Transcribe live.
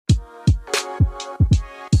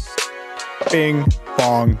Bing,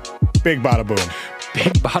 bong, big bada boom.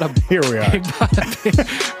 Big bada. Here we are.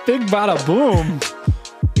 Big bada boom.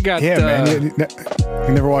 We got. Yeah, man.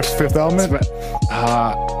 You never watched Fifth Element? No,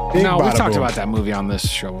 we've talked boom. about that movie on this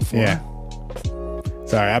show before. Yeah.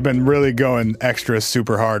 Sorry, I've been really going extra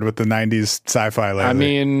super hard with the 90s sci-fi lately. I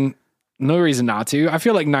mean, no reason not to. I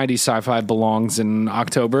feel like 90s sci-fi belongs in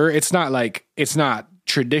October. It's not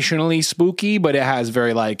traditionally spooky, but it has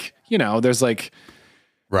very there's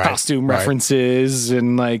costume references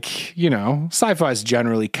and sci-fi is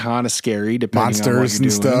generally kind of scary depending monsters on what you're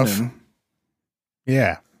and doing stuff.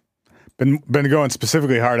 Yeah. Been going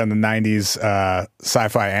specifically hard on the 90s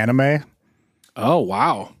sci-fi anime. Oh,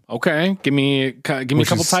 wow. Okay. Give me a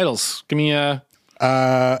couple titles. Give me a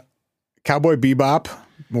Cowboy Bebop.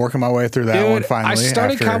 I'm working my way through that one finally. I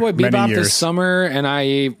started Cowboy Bebop this summer and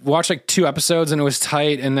I watched 2 episodes and it was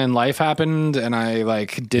tight, and then life happened and I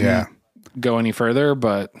didn't go any further,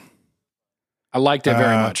 but I liked it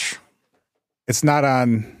very much. It's not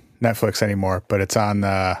on Netflix anymore, but it's on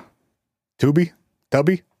Tubi?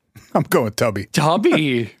 Tubby? I'm going with Tubby.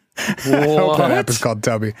 Tubby. I hope that app is called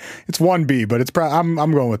Tubby. It's 1B, but it's probably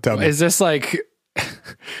I'm going with Tubby. Is this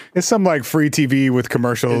it's some free TV with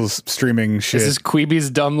commercials streaming shit. Is this Queeby's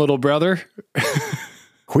dumb little brother?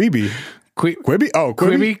 Queeby? Quibi? Oh,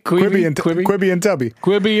 Quibi. Quibi and Tubby. Quibi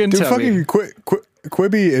and Dude, Tubby. fucking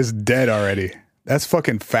Quibi is dead already. That's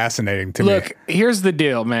fucking fascinating to me. Look, here's the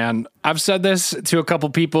deal, man. I've said this to a couple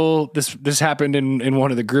people. This happened in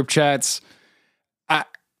one of the group chats.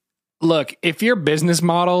 Look, if your business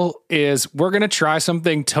model is we're going to try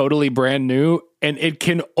something totally brand new and it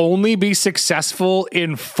can only be successful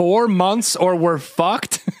in 4 months or we're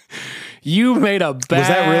fucked, you made a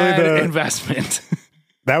bad investment.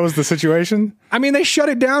 That was the situation? I mean, they shut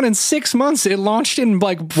it down in 6 months. It launched in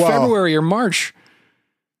February or March.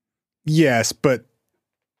 Yes, but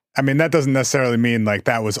I mean, that doesn't necessarily mean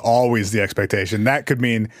that was always the expectation. That could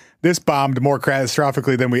mean this bombed more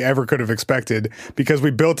catastrophically than we ever could have expected because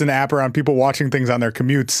we built an app around people watching things on their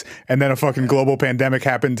commutes, and then a fucking global pandemic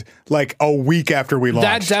happened a week after we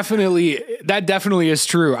launched. That definitely is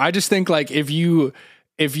true. I just think if you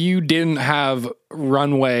didn't have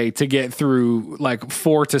runway to get through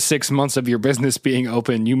 4 to 6 months of your business being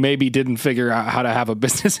open, you maybe didn't figure out how to have a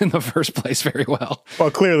business in the first place very well.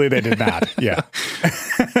 Well, clearly they did not. Yeah.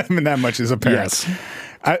 I mean, that much is apparent. Yes.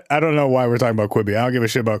 I don't know why we're talking about Quibi. I don't give a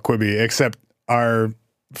shit about Quibi, except our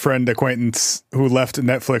friend acquaintance who left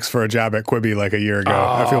Netflix for a job at Quibi a year ago.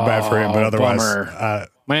 I feel bad for him, but otherwise,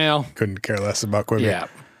 couldn't care less about Quibi. Yeah.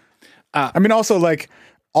 I mean, also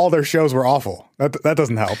all their shows were awful. That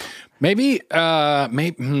doesn't help. Maybe.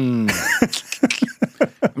 I'm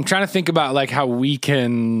trying to think about how we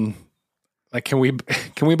can. Can we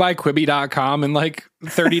buy Quibi.com in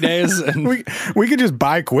 30 days? And we could just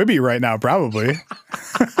buy Quibi right now, probably.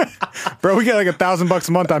 Bro, we get $1,000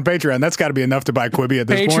 a month on Patreon. That's got to be enough to buy Quibi at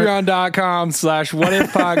this point.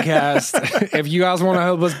 Patreon.com/whatifpodcast. If you guys want to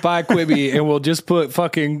help us buy Quibi, and we'll just put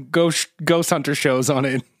fucking ghost hunter shows on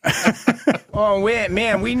it. Oh,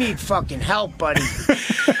 man, we need fucking help, buddy.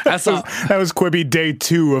 That was Quibi day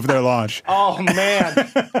 2 of their launch. Oh, man.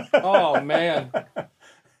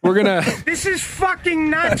 This is fucking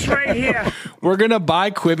nuts right here. We're gonna buy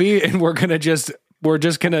Quibi and we're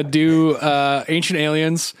just gonna do Ancient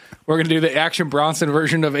Aliens. We're gonna do the Action Bronson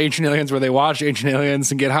version of Ancient Aliens where they watch Ancient Aliens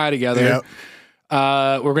and get high together. Yep.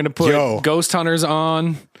 We're gonna put Ghost Hunters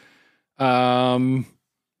on. Do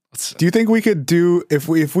you think we could do if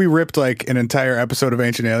we ripped an entire episode of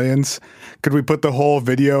Ancient Aliens? Could we put the whole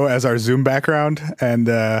video as our Zoom background and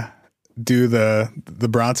do the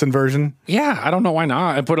Bronson version? Yeah, I don't know why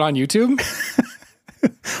not. I put it on YouTube.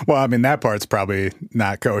 Well, I mean, that part's probably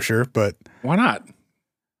not kosher, but why not?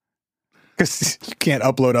 Because you can't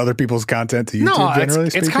upload other people's content to YouTube. Generally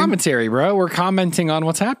speaking, it's commentary, bro. We're commenting on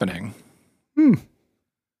what's happening.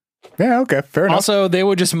 Yeah, okay, fair enough. Also, they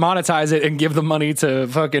would just monetize it and give the money to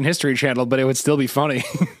fucking History Channel, but it would still be funny.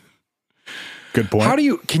 Good point.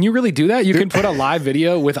 Can you really do that? You can put a live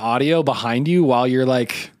video with audio behind you while you're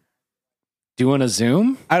doing a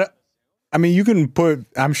Zoom? I mean, you can put,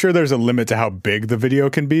 I'm sure there's a limit to how big the video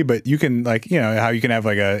can be, but you can how you can have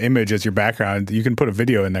an image as your background. You can put a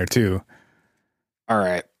video in there too. All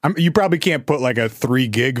right. You probably can't put a 3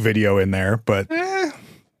 gig video in there, but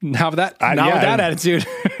not with that attitude.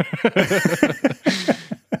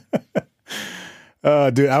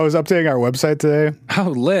 Dude, I was updating our website today. Oh,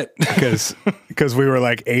 lit. Because we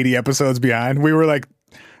were 80 episodes behind. We were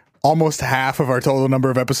almost half of our total number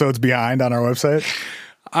of episodes behind on our website.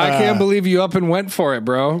 I can't believe you up and went for it,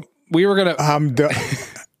 bro. We were gonna.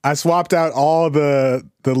 I swapped out all the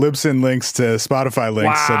Libsyn links to Spotify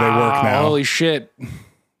links, so they work now. Holy shit.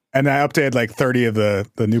 And I updated like 30 of the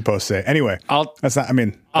new posts today. Anyway, that's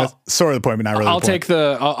sort of the point, but not really.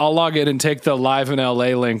 I'll log in and take the Live in LA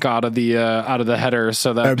link out of the header,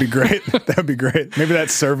 so that'd be great. That'd be great. Maybe that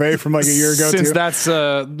survey from like a year ago, since that's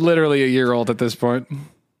literally a year old at this point.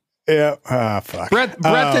 Yeah. Fuck. Breadth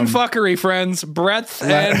and fuckery, friends. Breadth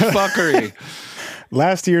and fuckery.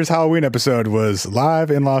 Last year's Halloween episode was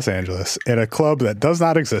live in Los Angeles at a club that does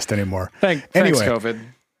not exist anymore. Thanks, COVID.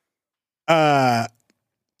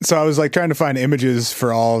 So I was like trying to find images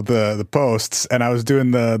for all the posts, and I was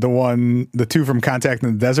doing the two from Contact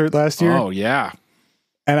in the Desert last year. Oh yeah.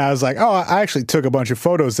 And I was like, oh, I actually took a bunch of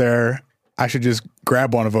photos there. I should just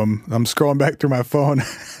grab one of them. I'm scrolling back through my phone,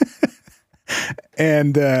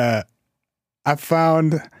 and I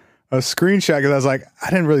found a screenshot because I was like, I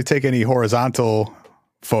didn't really take any horizontal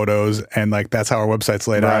photos, and like that's how our website's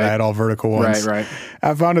laid out. I had all vertical ones. Right.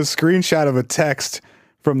 I found a screenshot of a text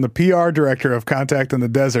from the PR director of Contact in the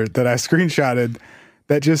Desert that I screenshotted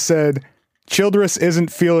that just said, Childress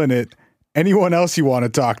isn't feeling it. Anyone else you want to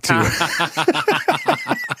talk to?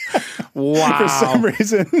 Wow. For some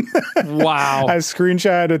reason. Wow. I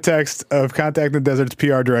screenshotted a text of Contact in the Desert's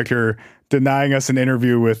PR director denying us an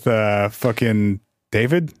interview with fucking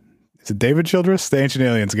David. Is it David Childress? The Ancient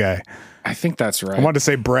Aliens guy. I think that's right. I wanted to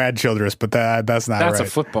say Brad Childress, but that's not right. That's a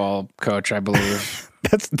football coach, I believe.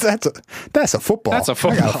 That's a football. That's a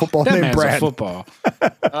football. I got a football that named man's Brad. A football.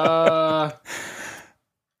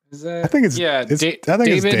 Is that? I think it's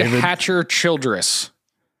David Hatcher Childress.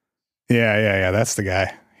 Yeah. That's the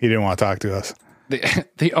guy. He didn't want to talk to us.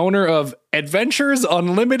 The owner of Adventures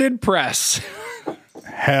Unlimited Press.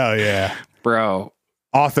 Hell yeah, bro.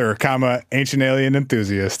 Author, ancient alien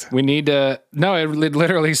enthusiast. We need to... No, it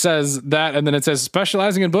literally says that, and then it says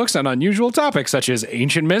specializing in books on unusual topics such as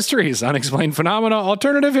ancient mysteries, unexplained phenomena,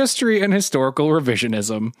 alternative history, and historical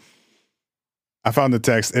revisionism. I found the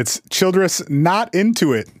text. It's Childress not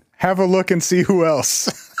into it. Have a look and see who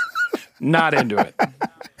else. Not into it.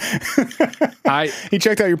 He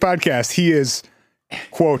checked out your podcast. He is,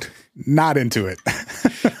 quote, not into it.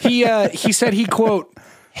 He said he, quote,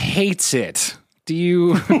 hates it. Do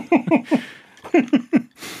you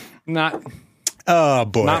not? Oh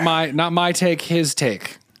boy! Not my take. His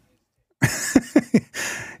take.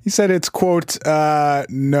 He said it's quote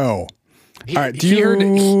no. All right. He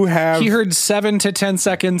heard 7 to 10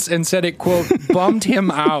 seconds and said it quote bummed him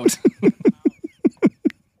out.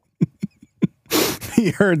 He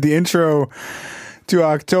heard the intro to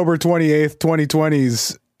October 28th,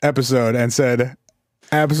 2020's episode and said,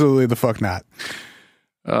 absolutely the fuck not.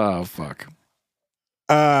 Oh fuck.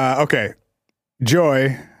 Okay,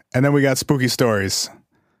 Joy, and then we got spooky stories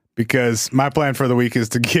because my plan for the week is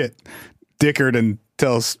to get Dickard and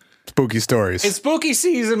tell spooky stories. It's spooky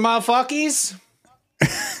season, motherfuckers.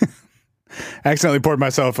 I accidentally poured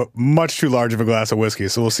myself much too large of a glass of whiskey,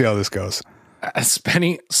 so we'll see how this goes.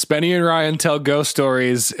 Spenny and Ryan tell ghost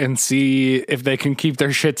stories and see if they can keep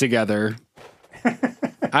their shit together.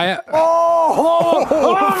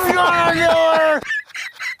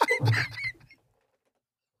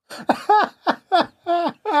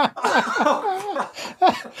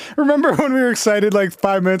 Remember when we were excited like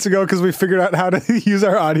 5 minutes ago because we figured out how to use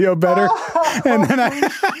our audio better? And then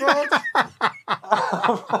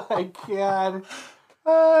oh my god.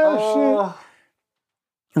 Oh shit.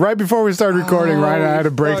 Right before we started recording, Ryan and I had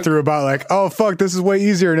a breakthrough about like, oh fuck, this is way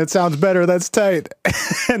easier and it sounds better. That's tight.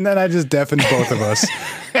 And then I just deafened both of us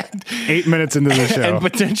 8 minutes into the show. And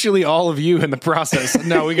potentially all of you in the process.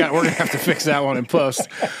 No, we're gonna have to fix that one in post.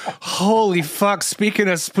 Holy fuck. Speaking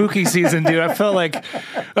of spooky season, dude, I felt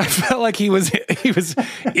like he was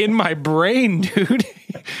in my brain, dude.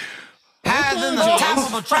 Higher than the top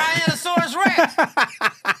of a Tyrannosaurus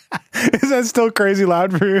Rex. Is that still crazy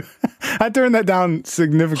loud for you? I turned that down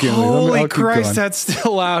significantly. Holy Christ, that's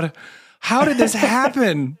still loud. How did this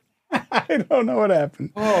happen? I don't know what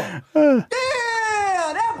happened. Yeah,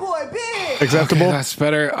 that boy big. Acceptable? Okay, that's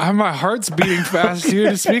better. My heart's beating fast,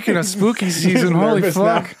 dude. Speaking of spooky season, holy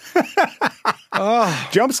fuck. Oh,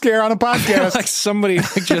 jump scare on a podcast. Like somebody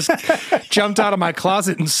just jumped out of my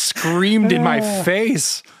closet and screamed in my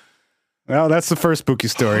face. Well, that's the first spooky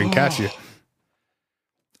story. Catch you.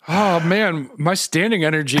 Oh man, my standing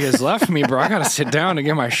energy has left me, bro. I gotta sit down and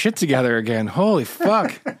get my shit together again. Holy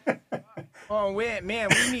fuck. Oh man,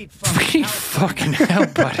 we need fucking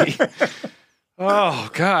help, buddy. Oh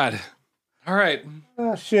god. All right.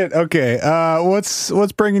 Oh shit. Okay. What's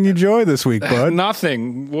bringing you joy this week, bud?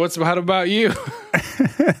 Nothing. How about you?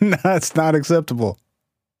 No, it's not acceptable.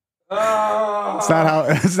 It's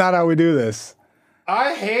not how we do this.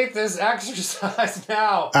 I hate this exercise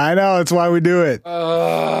now. I know, that's why we do it.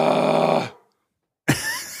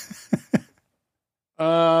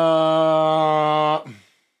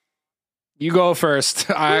 You go first.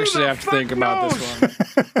 I actually have to think about this one.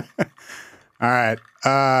 All right.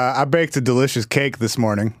 I baked a delicious cake this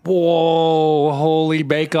morning. Whoa, holy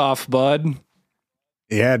bake-off, bud.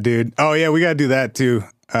 Yeah, dude. Oh, yeah, we got to do that, too.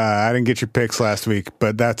 I didn't get your picks last week,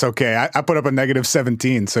 but that's okay. I put up a negative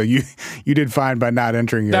 17, so you did fine by not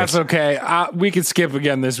entering yours. That's okay. We can skip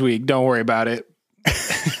again this week. Don't worry about it.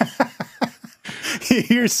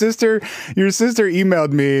 Your sister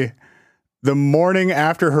emailed me the morning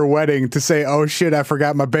after her wedding to say, "Oh shit, I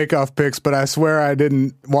forgot my bake-off picks, but I swear I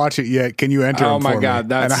didn't watch it yet. Can you enter them for me?" Oh my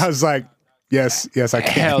god, and I was like, Yes, I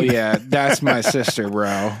can. Hell yeah, that's my sister,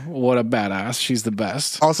 bro. What a badass. She's the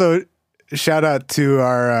best. Also, shout out to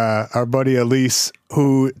our buddy Elise,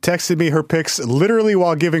 who texted me her pics literally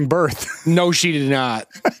while giving birth. No, she did not.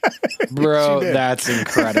 Bro, that's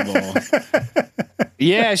incredible.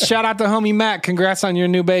 Yeah, shout out to homie Matt. Congrats on your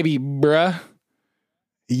new baby, bruh.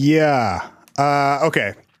 Yeah.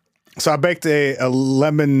 Okay. So I baked a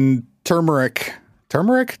lemon turmeric.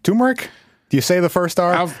 Turmeric? Do you say the first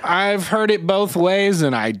R? I've heard it both ways,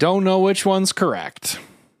 and I don't know which one's correct.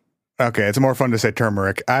 Okay, it's more fun to say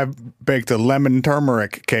turmeric. I baked a lemon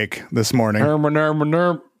turmeric cake this morning.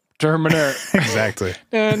 Turmeric. Exactly.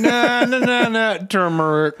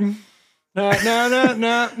 Turmeric.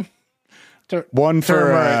 One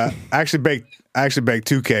for I actually baked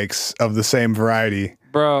two cakes of the same variety.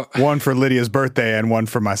 Bro. One for Lydia's birthday and one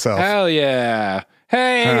for myself. Hell yeah.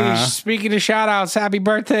 Hey, speaking of shout outs, happy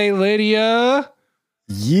birthday, Lydia.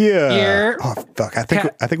 Yeah. Oh fuck. I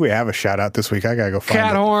think we have a shout out this week. I gotta go find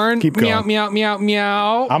cat it. Horn. Keep going.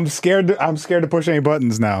 Meow. I'm scared to push any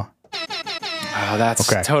buttons now. Oh, that's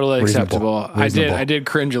totally acceptable. Reasonable. I did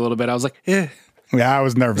cringe a little bit. I was like, eh. Yeah, I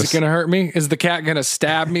was nervous. Is it gonna hurt me? Is the cat gonna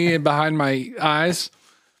stab me behind my eyes?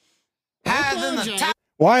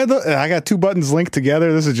 Why I got two buttons linked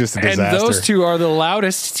together? This is just a disaster. And those two are the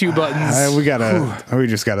loudest two buttons. We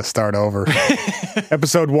just gotta start over.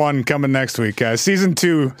 Episode 1 coming next week, guys. Season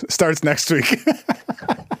 2 starts next week.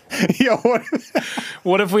 Yo,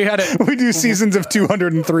 what if we had we do seasons of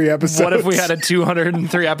 203 episodes? What if we had a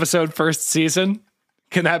 203 episode first season?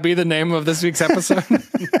 Can that be the name of this week's episode?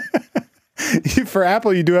 For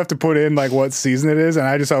Apple, you do have to put in like what season it is, and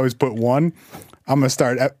I just always put 1. I'm going to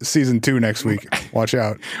start season 2 next week. Watch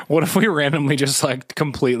out. What if we randomly just like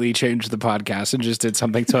completely changed the podcast and just did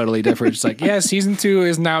something totally different? Just like, yeah, season 2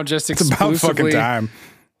 is now just exclusively it's about fucking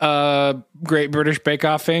time. Great British Bake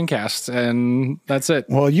Off fan cast, and that's it.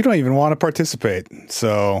 Well, you don't even want to participate,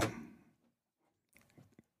 so.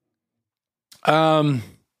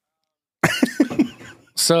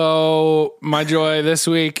 So my joy this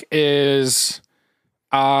week is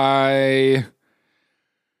I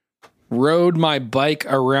rode my bike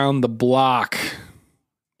around the block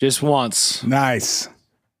just once. Nice.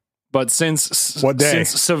 But since what day?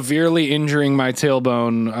 Since severely injuring my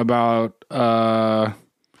tailbone about I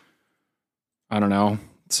don't know,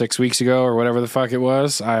 6 weeks ago or whatever the fuck it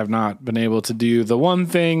was, I have not been able to do the one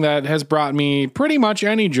thing that has brought me pretty much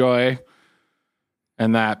any joy.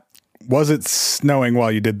 And that was it snowing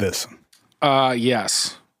while you did this?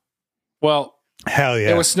 Yes. Well, hell yeah.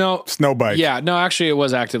 It was snow bike. Yeah, no, actually it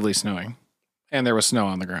was actively snowing and there was snow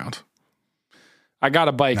on the ground. I got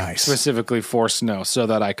a bike specifically for snow so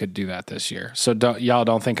that I could do that this year. So y'all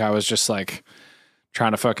don't think I was just like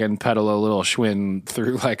trying to fucking pedal a little Schwinn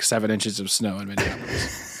through like 7 inches of snow in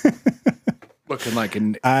Minneapolis. Looking like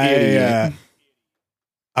an idiot.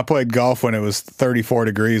 I played golf when it was 34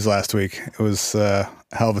 degrees last week. It was a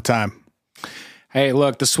hell of a time. Hey,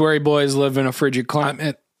 look, the Swery boys live in a frigid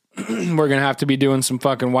climate. We're going to have to be doing some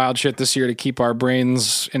fucking wild shit this year to keep our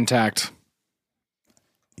brains intact.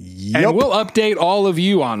 Yep. And we'll update all of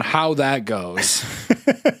you on how that goes.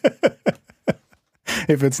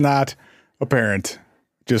 If it's not apparent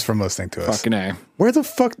just from listening to us. Fucking A. Where the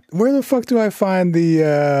fuck do I find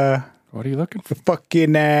the what are you looking for? The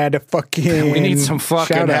fucking we need some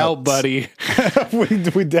fucking help, buddy.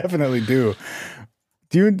 we definitely do.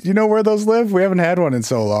 Do you know where those live? We haven't had one in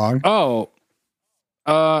so long. Oh.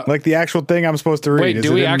 Like the actual thing I'm supposed to read. Wait,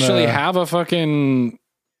 do we actually have a fucking...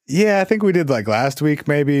 Yeah, I think we did like last week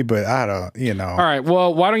maybe, but I don't, All right,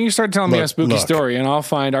 well, why don't you start telling me a spooky story and I'll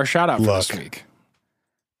find our shout out for this week.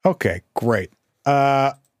 Okay, great.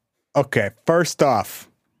 Okay, first off,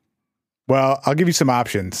 well, I'll give you some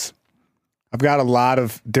options. I've got a lot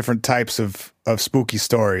of different types of spooky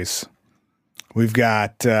stories. We've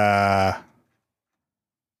got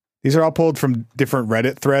These are all pulled from different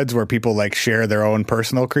Reddit threads where people like share their own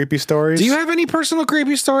personal creepy stories. Do you have any personal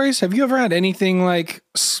creepy stories? Have you ever had anything like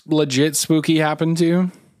legit spooky happen to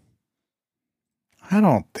you? I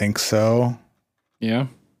don't think so. Yeah.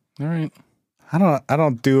 All right. I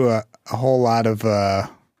don't do a whole lot of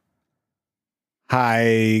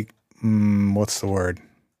high what's the word?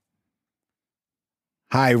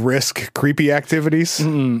 High risk creepy activities. I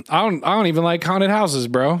don't even like haunted houses,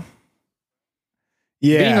 bro.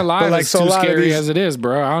 Yeah, being alive like, is too scary as it is,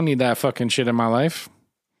 bro. I don't need that fucking shit in my life.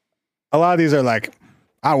 A lot of these are like,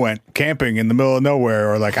 I went camping in the middle of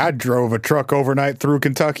nowhere, or like I drove a truck overnight through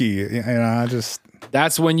Kentucky. You know, I just.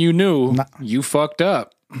 That's when you knew you fucked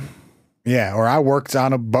up. Yeah, or I worked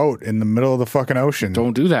on a boat in the middle of the fucking ocean.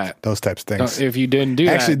 Don't do that. Those types of things. If you didn't do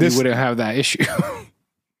that, you wouldn't have that issue.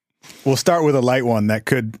 We'll start with a light one that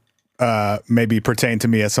could maybe pertain to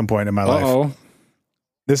me at some point in my life.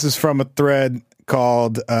 This is from a thread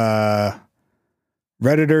called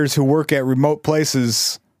Redditors who work at remote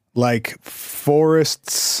places like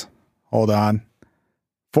forests. Hold on.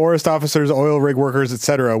 Forest officers, oil rig workers,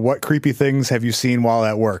 etc. What creepy things have you seen while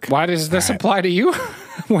at work? Why does this apply to you?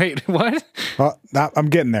 Wait, what? Well, I'm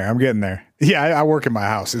getting there. Yeah, I work in my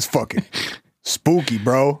house. It's fucking spooky,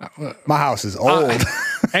 bro. My house is old.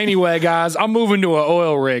 Anyway, guys, I'm moving to an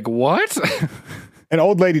oil rig. What? An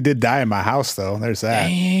old lady did die in my house, though. There's that.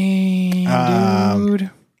 Dang, dude.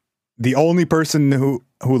 The only person who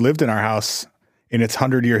lived in our house in its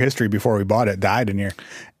 100-year history before we bought it died in here.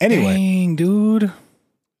 Anyway. Dang, dude.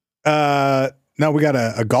 Now we got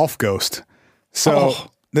a golf ghost. So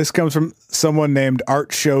this comes from someone named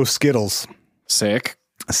Art Show Skittles. Sick.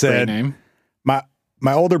 Said, great name.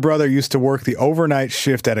 My older brother used to work the overnight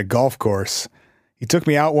shift at a golf course. He took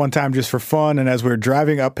me out one time just for fun, and as we were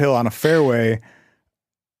driving uphill on a fairway...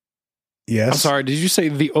 Yes? I'm sorry, did you say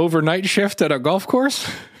the overnight shift at a golf course?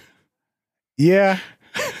 Yeah.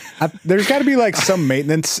 There's got to be like some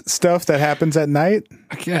maintenance stuff that happens at night.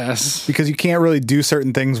 I guess. Because you can't really do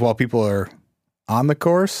certain things while people are on the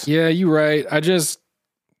course. Yeah, you're right. That just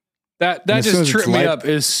tripped me up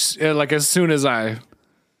as soon as I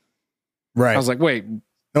was like, wait.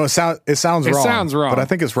 No, it sounds wrong. It sounds wrong. But I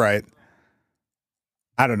think it's right.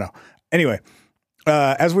 I don't know. Anyway,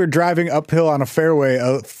 as we were driving uphill on a fairway,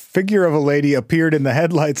 a figure of a lady appeared in the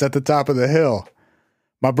headlights at the top of the hill.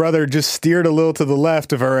 My brother just steered a little to the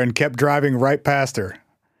left of her and kept driving right past her.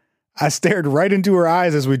 I stared right into her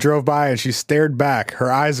eyes as we drove by, and she stared back.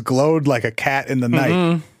 Her eyes glowed like a cat in the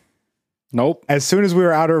night. Nope. As soon as we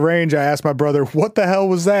were out of range, I asked my brother, "What the hell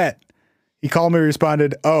was that?" He calmly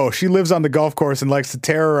responded, "Oh, she lives on the golf course and likes to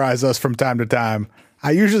terrorize us from time to time.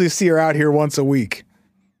 I usually see her out here once a week."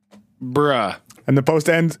 Bruh. And the post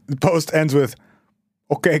ends with,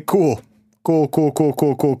 "Okay, cool. Cool.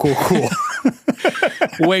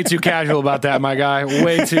 Way too casual about that, my guy.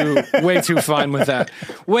 Way too fine with that.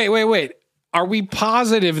 Wait. Are we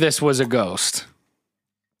positive this was a ghost?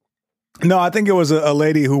 No, I think it was a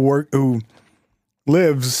lady who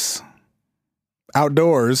lives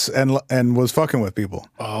outdoors and was fucking with people.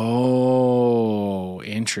 Oh,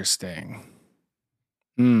 interesting.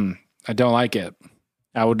 I don't like it.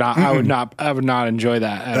 I would not enjoy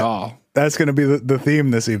that at all. That's going to be the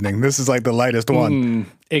theme this evening. This is like the lightest one.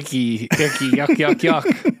 Icky,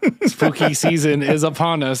 yuck. Spooky season is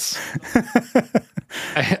upon us.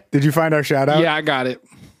 Did you find our shout out? Yeah, I got it.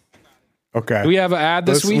 Okay. Do we have an ad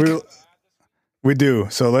this week? We do.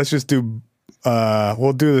 So let's just do,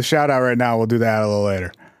 we'll do the shout out right now. We'll do that a little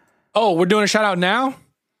later. Oh, we're doing a shout out now?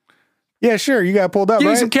 Yeah, sure. You got it pulled up, Give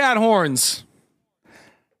right? me some cat horns.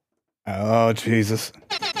 Oh, Jesus.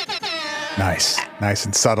 Nice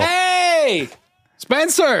and subtle. Hey,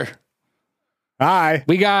 Spencer. Hi.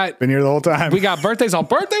 We got been here the whole time. We got birthdays on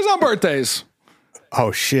birthdays.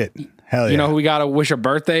 Oh shit. Hell yeah. You know who we got to wish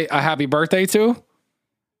a happy birthday to?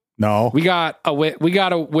 No. We got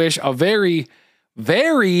to wish a very,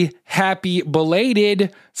 very happy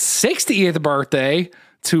belated 60th birthday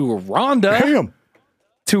to Rhonda. Damn.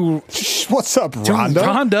 What's up, Rhonda? To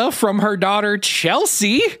Rhonda from her daughter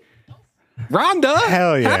Chelsea. Rhonda,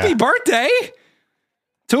 hell yeah. Happy birthday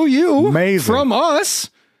to you. Amazing. From us.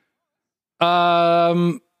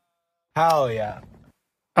 Hell yeah.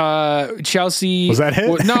 Chelsea. Was that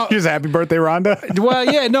it? No. Just happy birthday, Rhonda? Well,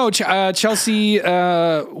 yeah, no. Chelsea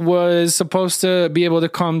was supposed to be able to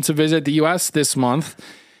come to visit the U.S. this month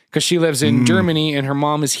because she lives in Germany and her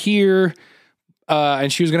mom is here.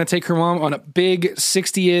 And she was going to take her mom on a big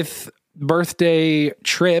 60th birthday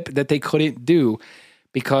trip that they couldn't do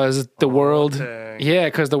because the world is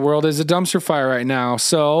a dumpster fire right now.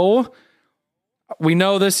 So we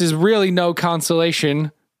know this is really no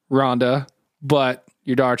consolation, Rhonda, but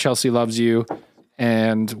Your daughter Chelsea loves you,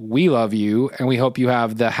 and we love you, and we hope you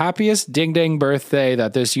have the happiest ding-dang birthday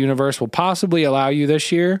that this universe will possibly allow you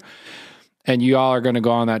this year. And you all are going to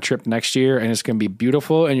go on that trip next year, and it's going to be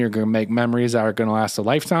beautiful, and you're going to make memories that are going to last a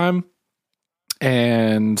lifetime.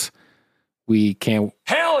 And we can't.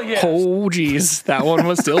 Hell yes. Oh, geez. That one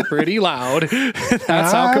was still pretty loud.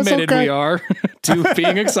 That's how committed we are to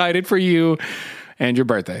being excited for you and your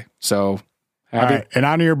birthday. So, all right. And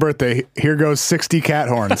on your birthday, here goes 60 cat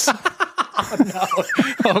horns. Oh, no.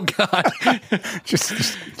 Oh, God.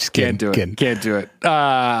 just can't do it. Kidding. Can't do it.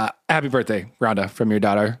 Happy birthday, Rhonda, from your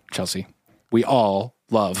daughter, Chelsea. We all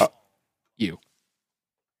love you.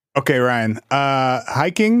 Okay, Ryan.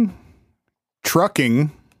 Hiking,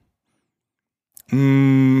 trucking,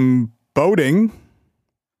 boating,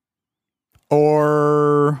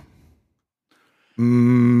 or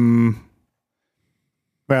well,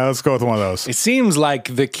 let's go with one of those. It seems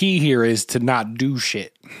like the key here is to not do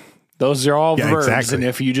shit. Those are all verbs, exactly. And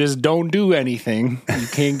if you just don't do anything, you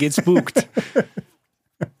can't get spooked.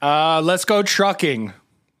 Let's go trucking.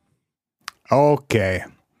 Okay.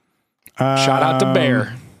 Shout out to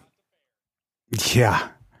Bear. Yeah.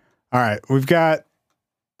 All right. We've got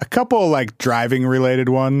a couple like driving related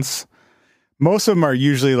ones. Most of them are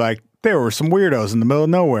usually like there were some weirdos in the middle of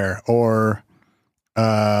nowhere, or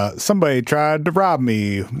somebody tried to rob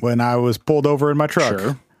me when I was pulled over in my truck.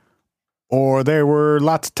 Sure. Or there were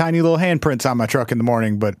lots of tiny little handprints on my truck in the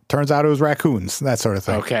morning, but turns out it was raccoons, that sort of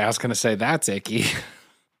thing. Okay, I was going to say that's icky.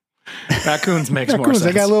 Raccoons makes more sense.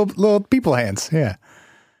 They got little people hands. Yeah.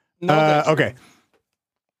 No, okay.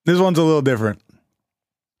 This one's a little different.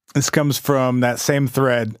 This comes from that same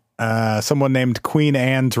thread. Someone named Queen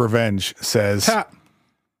Anne's Revenge says,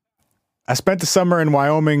 I spent the summer in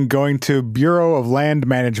Wyoming going to Bureau of Land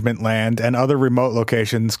Management land and other remote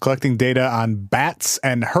locations collecting data on bats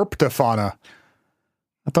and herpetofauna.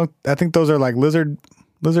 I think those are like lizard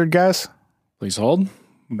guys. Please hold.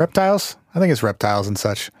 Reptiles? I think it's reptiles and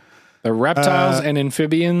such. The reptiles and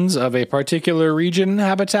amphibians of a particular region,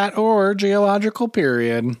 habitat, or geological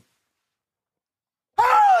period.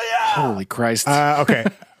 Oh, yeah. Holy Christ. Okay.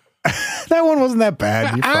 That one wasn't that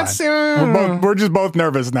bad. You're fine. We're just both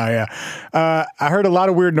nervous now, yeah. I heard a lot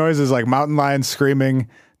of weird noises like mountain lions screaming,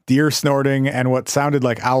 deer snorting, and what sounded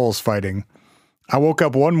like owls fighting. I woke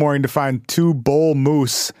up one morning to find 2 bull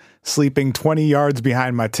moose sleeping 20 yards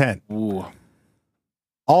behind my tent. Ooh.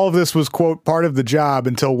 All of this was, quote, part of the job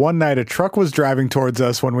until one night a truck was driving towards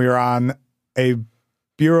us when we were on a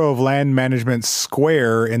Bureau of Land Management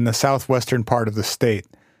square in the southwestern part of the state.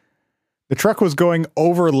 The truck was going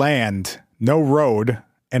over land, no road,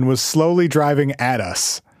 and was slowly driving at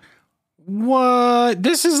us. What?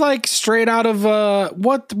 This is like straight out of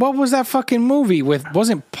what was that fucking movie with?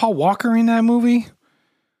 Wasn't Paul Walker in that movie?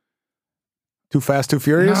 Too Fast, Too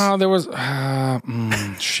Furious? No, there was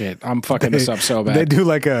shit. I'm fucking this up so bad. They do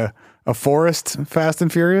like a forest Fast and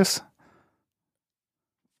Furious?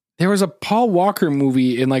 There was a Paul Walker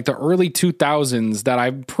movie in like the early 2000s that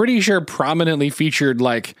I'm pretty sure prominently featured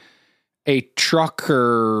like a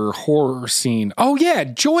trucker horror scene. Oh yeah,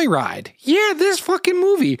 Joyride. Yeah, this fucking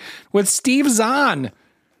movie with Steve Zahn.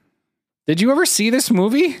 Did you ever see this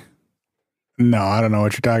movie? No, I don't know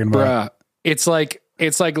what you're talking about. Bruh, it's like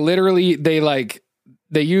literally they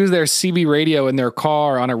use their CB radio in their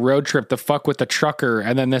car on a road trip to fuck with the trucker,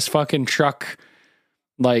 and then this fucking truck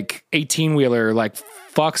like 18-wheeler like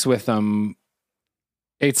fucks with them.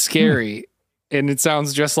 It's scary. And it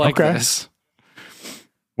sounds just like this.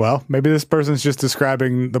 Well, maybe this person's just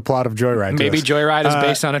describing the plot of Joyride. Maybe Joyride is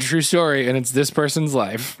based on a true story and it's this person's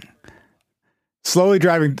life. Slowly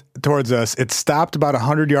driving towards us, it stopped about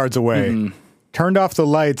 100 yards away, turned off the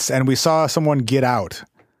lights, and we saw someone get out.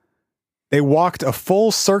 They walked a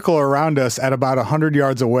full circle around us at about 100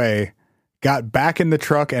 yards away, got back in the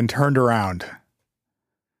truck, and turned around.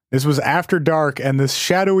 This was after dark, and this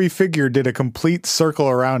shadowy figure did a complete circle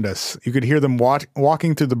around us. You could hear them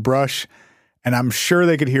walking through the brush, and I'm sure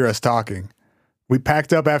they could hear us talking. We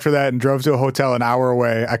packed up after that and drove to a hotel an hour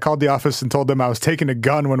away. I called the office and told them I was taking a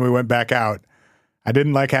gun when we went back out. I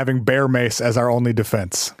didn't like having bear mace as our only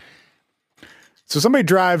defense. So somebody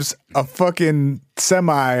drives a fucking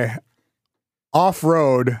semi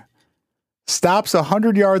off-road, stops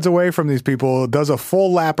 100 yards away from these people, does a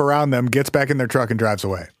full lap around them, gets back in their truck and drives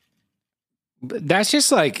away. That's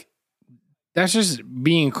just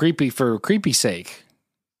being creepy for creepy sake.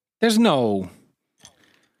 There's no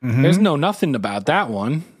nothing about that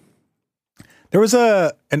one. There was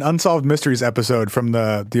an Unsolved Mysteries episode from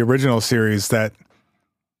the original series that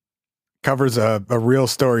covers a real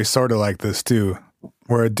story sort of like this too,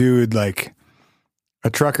 where a dude, like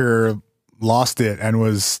a trucker, lost it and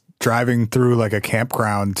was driving through like a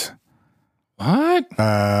campground. What?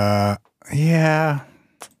 Yeah.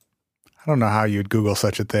 I don't know how you'd Google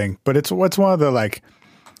such a thing, but it's one of the like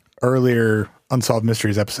earlier Unsolved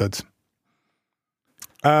Mysteries episodes.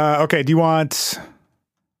 Okay, do you want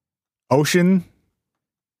ocean?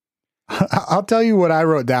 I'll tell you what I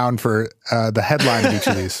wrote down for the headline of each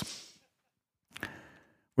of these.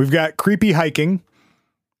 We've got creepy hiking.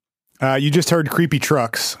 You just heard creepy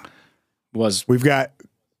trucks. We've got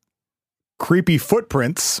creepy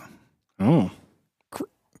footprints. Oh.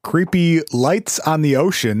 Creepy lights on the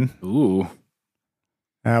ocean. Ooh.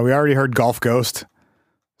 We already heard golf ghost.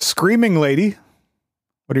 Screaming lady.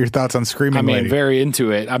 What are your thoughts on screaming lady? Very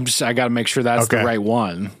into it. I got to make sure that's the right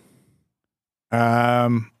one.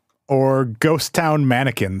 Or ghost town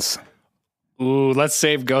mannequins. Ooh, let's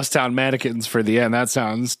save ghost town mannequins for the end. That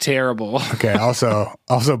sounds terrible. Okay. Also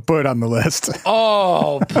put on the list.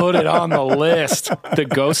 Oh, put it on the list. The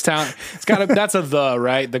ghost town. That's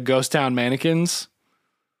right? The ghost town mannequins.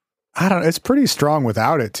 I don't know. It's pretty strong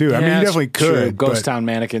without it too. I mean, you definitely could. True. Ghost town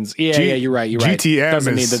mannequins. Yeah, you're right. GTM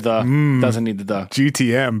doesn't need the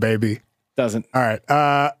GTM, baby. Doesn't. All right.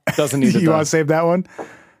 Doesn't need the You want to save that one?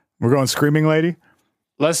 We're going screaming lady.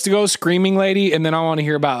 Let's go screaming lady, and then I want to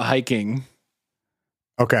hear about hiking.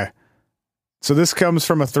 Okay. So this comes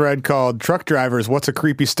from a thread called Truck Drivers. What's a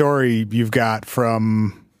creepy story you've got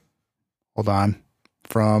from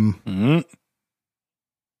the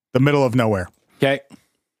middle of nowhere? Okay.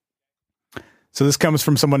 So this comes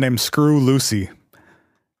from someone named Screw Lucy.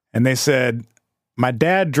 And they said, my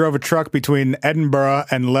dad drove a truck between Edinburgh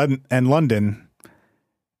and London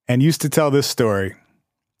and used to tell this story.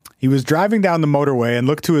 He was driving down the motorway and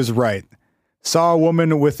looked to his right. Saw a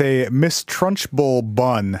woman with a Miss Trunchbull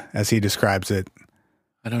bun, as he describes it.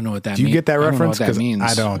 I don't know what that means. Do you get that reference? Because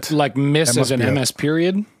I don't. Like Miss as an MS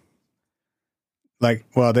period? Like,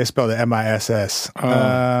 well, they spelled it MISS.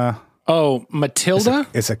 Matilda?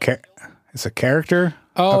 It's a character?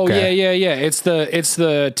 Oh, okay. Yeah. It's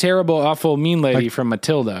the terrible, awful, mean lady from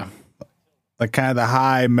Matilda. Like kind of the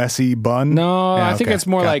high, messy bun? No, I think it's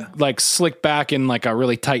more like slick back in like a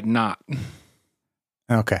really tight knot.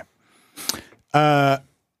 Okay.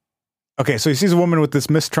 Okay, so he sees a woman with this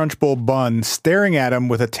Miss Trunchbull bun staring at him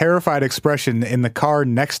with a terrified expression in the car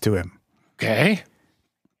next to him. Okay.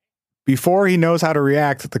 Before he knows how to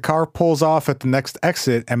react, the car pulls off at the next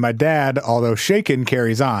exit, and my dad, although shaken,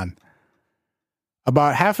 carries on.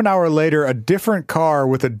 About half an hour later, a different car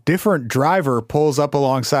with a different driver pulls up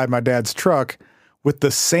alongside my dad's truck with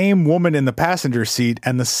the same woman in the passenger seat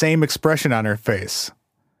and the same expression on her face.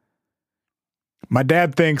 My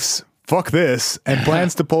dad thinks, fuck this, and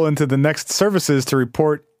plans to pull into the next services to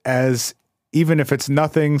report, as even if it's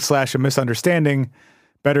nothing / a misunderstanding,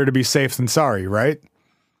 better to be safe than sorry, right?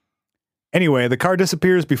 Anyway, the car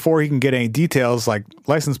disappears before he can get any details like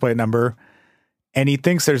license plate number, and he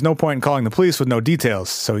thinks there's no point in calling the police with no details,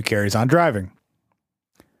 so he carries on driving.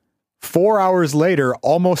 4 hours later,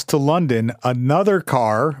 almost to London, another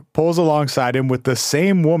car pulls alongside him with the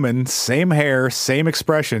same woman, same hair, same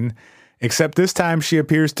expression, except this time she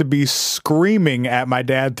appears to be screaming at my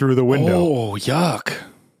dad through the window. Oh, yuck.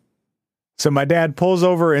 So my dad pulls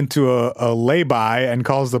over into a lay-by and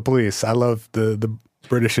calls the police. I love the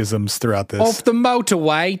Britishisms throughout this. Off the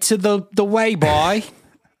motorway to the way-by.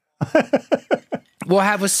 We'll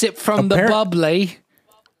have a sip from the bubbler.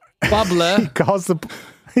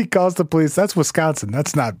 He calls the police. That's Wisconsin.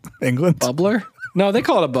 That's not England. Bubbler? No, they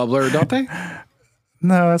call it a bubbler, don't they?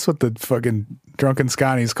 No, that's what the fucking drunken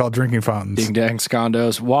Scotties call drinking fountains. Ding dang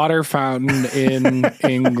scondos. Water fountain in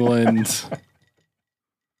England.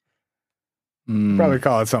 Probably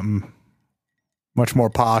call it something much more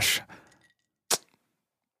posh.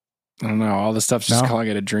 I don't know. All the stuff's just calling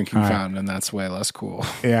it a drinking fountain, and that's way less cool.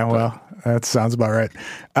 Yeah, well, that sounds about right.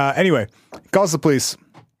 Anyway, calls the police,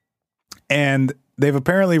 and they've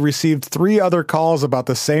apparently received 3 other calls about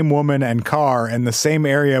the same woman and car in the same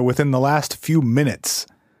area within the last few minutes.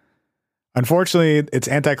 Unfortunately, it's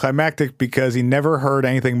anticlimactic because he never heard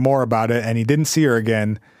anything more about it, and he didn't see her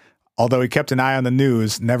again, although he kept an eye on the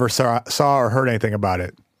news, never saw or heard anything about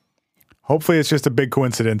it. Hopefully, it's just a big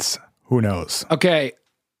coincidence. Who knows? Okay.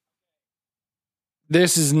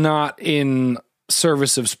 This is not in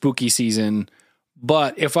service of spooky season,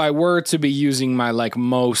 but if I were to be using my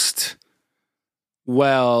most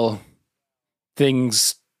weird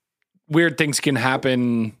things can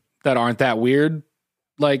happen that aren't that weird,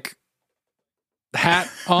 hat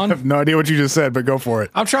on. I have no idea what you just said, but go for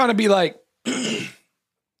it. I'm trying to be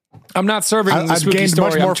I'm not serving the spooky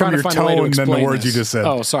story. Much more I'm trying from your to find a way to tone explain than the words this. you just said.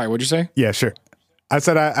 Oh, sorry. What'd you say? Yeah, sure. I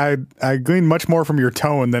said I gleaned much more from your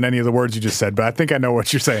tone than any of the words you just said, but I think I know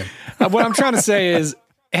what you're saying. What I'm trying to say is,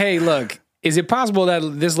 hey, look, is it possible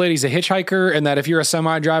that this lady's a hitchhiker and that if you're a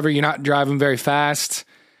semi driver, you're not driving very fast?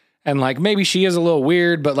 And like maybe she is a little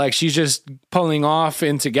weird, but like she's just pulling off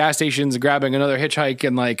into gas stations, grabbing another hitchhike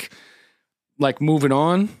and like moving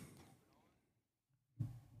on.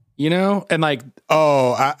 You know? And like,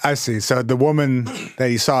 oh, I see. So the woman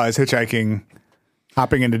that you saw is hitchhiking,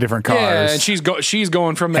 hopping into different cars. Yeah, and she's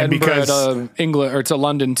going from Edinburgh to England or to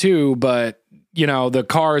London too, but you know, the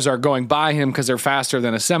cars are going by him because they're faster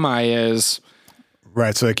than a semi is.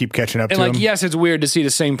 Right, so they keep catching up and to like, him. yes, it's weird to see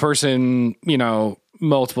the same person, you know,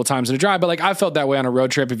 multiple times in a drive, but like I felt that way on a road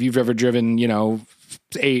trip. If you've ever driven, you know,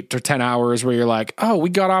 8 or 10 hours where you're like, oh, we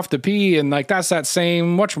got off to pee and like that's that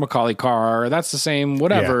same whatchamacallit car, or that's the same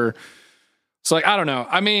whatever. Yeah. So like, I don't know.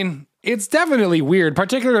 I mean, it's definitely weird,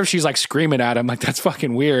 particularly if she's like screaming at him, like that's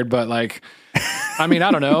fucking weird. But like, I mean, I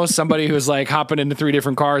don't know, somebody who's like hopping into 3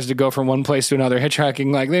 different cars to go from one place to another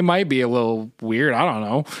hitchhiking, like they might be a little weird. I don't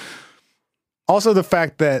know. Also the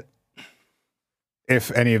fact that if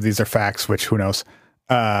any of these are facts, which who knows,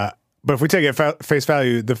 but if we take it face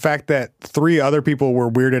value, the fact that 3 other people were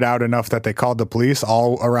weirded out enough that they called the police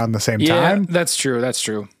all around the same time. That's true. That's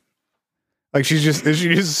true. Like is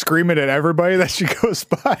she just screaming at everybody that she goes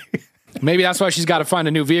by? Maybe that's why she's got to find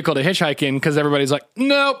a new vehicle to hitchhike in, because everybody's like,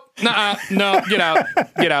 nope, no, get out.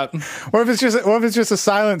 What if it's just a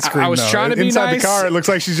silent scream? I was trying to be inside nice. the car. It looks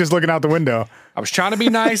like she's just looking out the window. I was trying to be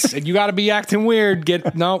nice, and you got to be acting weird.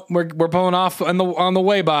 We're pulling off on the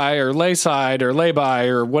way by or lay side or lay by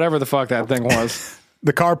or whatever the fuck that thing was.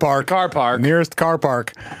 The car park. Nearest car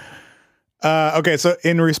park. Okay, so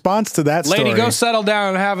in response to that lady, story, go settle down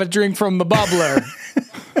and have a drink from the bubbler.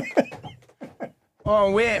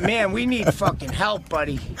 Oh, man, we need fucking help,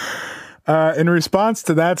 buddy. In response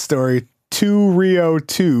to that story,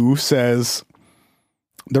 2Rio2 says,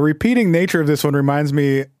 the repeating nature of this one reminds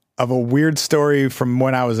me of a weird story from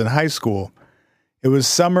when I was in high school. It was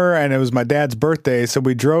summer and it was my dad's birthday, so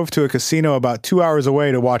we drove to a casino about 2 hours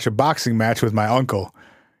away to watch a boxing match with my uncle.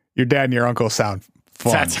 Your dad and your uncle sound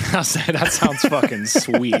fun. That sounds fucking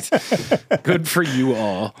sweet. Good for you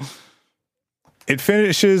all. It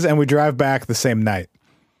finishes and we drive back the same night.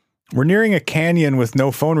 We're nearing a canyon with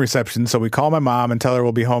no phone reception, so we call my mom and tell her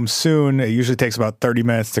we'll be home soon. It usually takes about 30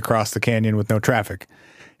 minutes to cross the canyon with no traffic.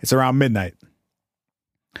 It's around midnight.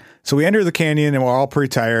 So we enter the canyon and we're all pretty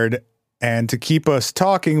tired. And to keep us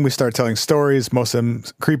talking, we start telling stories, most of them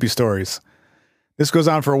creepy stories. This goes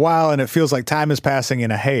on for a while and it feels like time is passing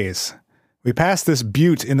in a haze. We pass this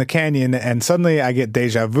butte in the canyon and suddenly I get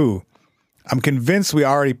deja vu. I'm convinced we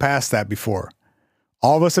already passed that before.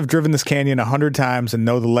 All of us have driven this canyon 100 times and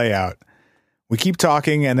know the layout. We keep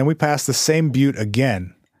talking and then we pass the same butte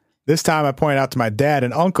again. This time I point out to my dad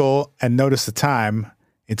and uncle and notice the time.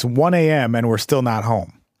 It's 1 a.m. and we're still not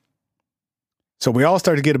home. So we all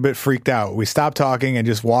start to get a bit freaked out. We stop talking and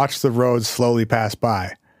just watch the roads slowly pass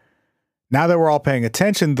by. Now that we're all paying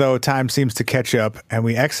attention, though, time seems to catch up and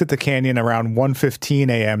we exit the canyon around 1:15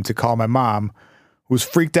 a.m. to call my mom, who's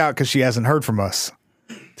freaked out because she hasn't heard from us.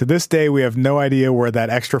 To this day, we have no idea where that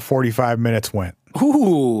extra 45 minutes went.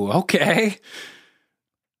 Ooh, okay.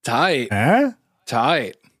 Tight. Huh?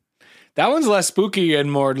 Tight. That one's less spooky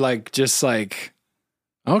and more like just like,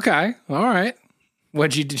 okay, all right.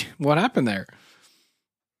 What happened there?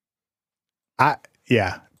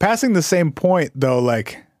 Yeah. Passing the same point though,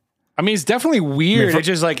 like, I mean, it's definitely weird. It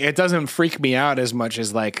just like, it doesn't freak me out as much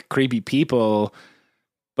as like creepy people,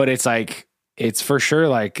 but it's like, it's for sure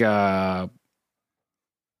like, what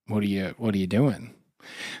are you doing?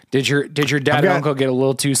 Did your dad and uncle get a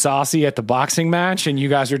little too saucy at the boxing match and you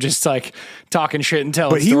guys were just like talking shit and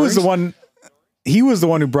telling stories? But he was the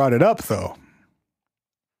one who brought it up though.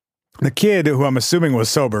 The kid, who I'm assuming was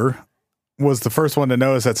sober, was the first one to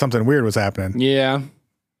notice that something weird was happening. Yeah.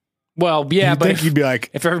 Well, yeah, but you'd be like,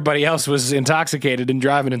 if everybody else was intoxicated and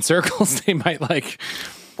driving in circles, they might like.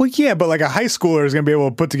 Well, yeah, but like a high schooler is going to be able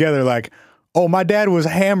to put together like, oh, my dad was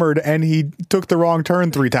hammered and he took the wrong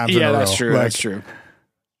turn 3 times in a row. Yeah, that's true. Like, that's true.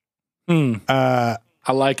 I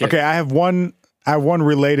like it. Okay, I have one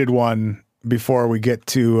related one before we get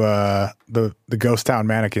to the ghost town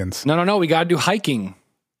mannequins. No. We got to do hiking.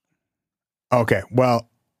 Okay, well,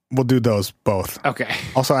 we'll do those both. Okay.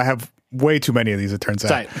 Also, I have way too many of these, it turns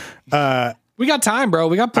out. We got time, bro.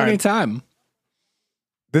 We got plenty of time.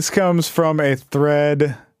 This comes from a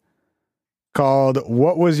thread called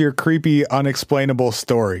 "What Was Your Creepy Unexplainable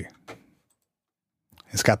Story?"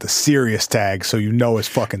 It's got the serious tag, so you know it's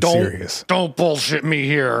fucking serious. Don't bullshit me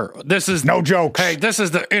here. This is no jokes. Hey, this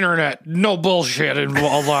is the internet. No bullshit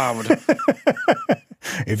allowed.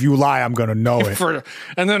 If you lie, I'm going to know it.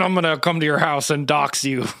 And then I'm going to come to your house and dox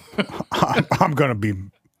you. I'm going to be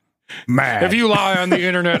mad. If you lie on the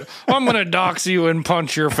internet, I'm going to dox you and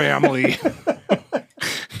punch your family.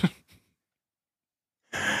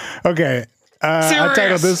 Okay. I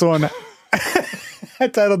titled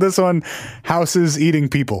this one Houses Eating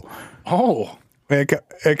People. Oh.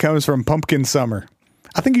 It comes from Pumpkin Summer.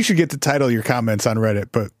 I think you should get to title your comments on Reddit,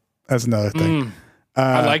 but that's another thing.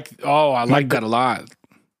 I like that a lot.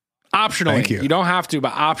 Optionally. Thank you. You don't have to,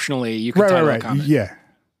 but optionally you can title a comment. Yeah.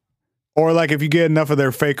 Or like if you get enough of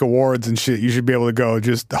their fake awards and shit, you should be able to go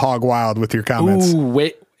just hog wild with your comments. Ooh,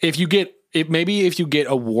 wait. If you get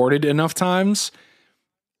awarded enough times,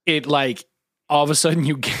 it like all of a sudden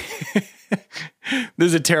you get this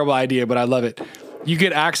is a terrible idea, but I love it. You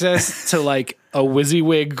get access to like a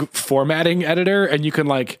WYSIWYG formatting editor, and you can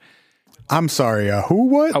like. I'm sorry. Who?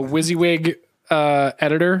 What? A WYSIWYG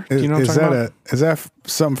editor. Do you know what I'm talking about? Is that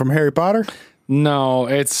something from Harry Potter? No,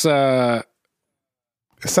 it's. It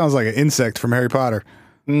sounds like an insect from Harry Potter.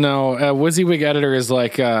 No, a WYSIWYG editor is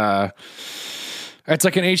like. It's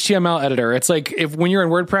like an HTML editor. It's like when you're in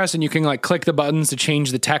WordPress and you can like click the buttons to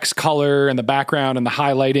change the text color and the background and the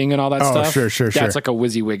highlighting and all that stuff. Sure. That's like a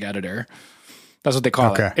WYSIWYG editor. That's what they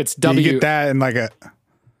call it. It's You get that in like a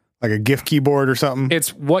GIF keyboard or something.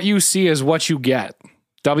 It's what you see is what you get.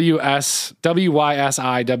 WYSIWYG.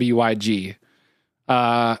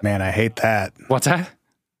 Man, I hate that. What's that?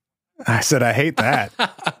 I said I hate that.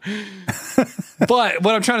 But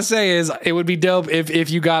what I'm trying to say is it would be dope if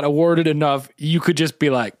you got awarded enough, you could just be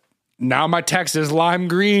like, now my text is lime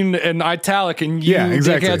green and italic and you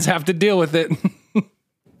dickheads have to deal with it.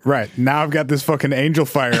 Right. Now I've got this fucking Angel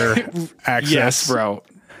Fire access. Yes, bro.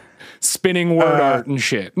 Spinning word art and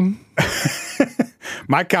shit.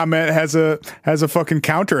 My comment has a fucking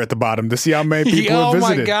counter at the bottom to see how many people have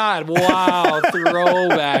visited. Oh my God. Wow.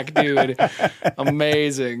 Throwback, dude.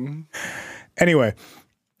 Amazing. Anyway,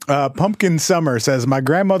 Pumpkin Summer says, my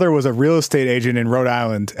grandmother was a real estate agent in Rhode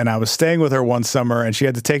Island, and I was staying with her one summer, and she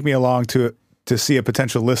had to take me along to see a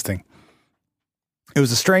potential listing. It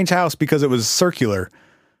was a strange house because it was circular.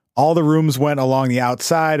 All the rooms went along the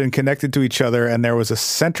outside and connected to each other, and there was a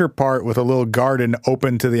center part with a little garden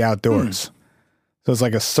open to the outdoors. So it's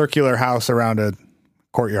like a circular house around a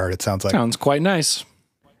courtyard, it sounds like. Sounds quite nice.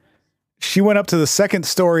 She went up to the second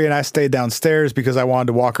story, and I stayed downstairs because I wanted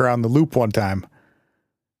to walk around the loop one time.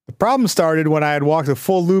 The problem started when I had walked a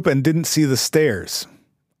full loop and didn't see the stairs.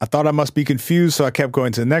 I thought I must be confused, so I kept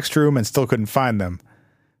going to the next room and still couldn't find them.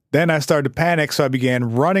 Then I started to panic, so I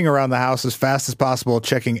began running around the house as fast as possible,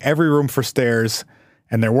 checking every room for stairs,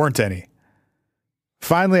 and there weren't any.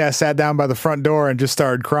 Finally, I sat down by the front door and just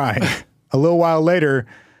started crying. A little while later,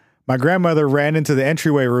 my grandmother ran into the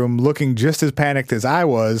entryway room looking just as panicked as I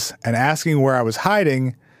was and asking where I was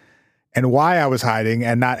hiding and why I was hiding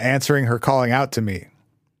and not answering her calling out to me.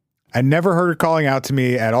 I never heard her calling out to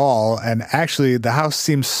me at all, and actually the house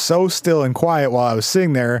seemed so still and quiet while I was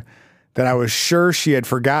sitting there that I was sure she had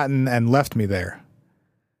forgotten and left me there.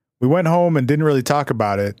 We went home and didn't really talk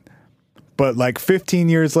about it, but like 15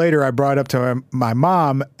 years later, I brought it up to my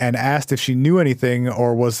mom and asked if she knew anything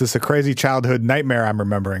or was this a crazy childhood nightmare I'm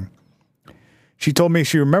remembering. She told me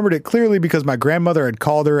she remembered it clearly because my grandmother had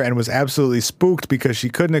called her and was absolutely spooked because she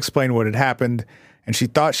couldn't explain what had happened, and she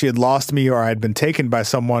thought she had lost me or I had been taken by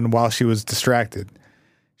someone while she was distracted.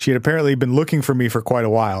 She had apparently been looking for me for quite a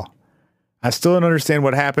while. I still don't understand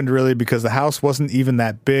what happened really because the house wasn't even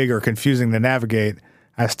that big or confusing to navigate.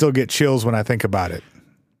 I still get chills when I think about it.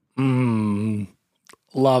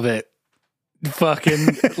 Love it.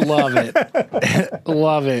 Fucking love it.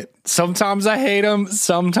 Love it. Sometimes I hate them.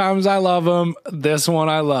 Sometimes I love them. This one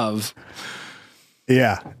I love.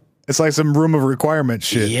 Yeah. It's like some room of requirement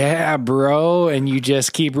shit. Yeah, bro. And you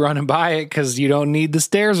just keep running by it because you don't need the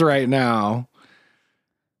stairs right now.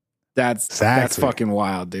 That's fucking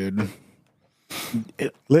wild, dude.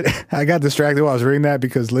 I got distracted while I was reading that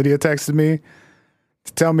because Lydia texted me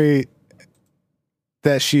to tell me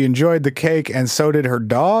that she enjoyed the cake and so did her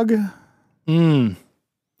dog. And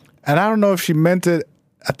I don't know if she meant it.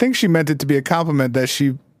 I think she meant it to be a compliment that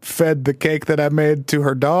she fed the cake that I made to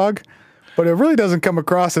her dog, but it really doesn't come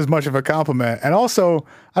across as much of a compliment. And also,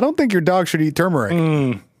 I don't think your dog should eat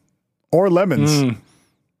turmeric or lemons.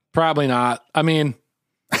 Probably not. I mean,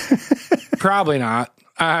 probably not.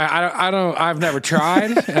 I don't. I've never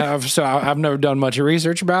tried, so I've never done much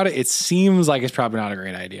research about it. It seems like it's probably not a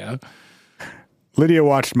great idea. Lydia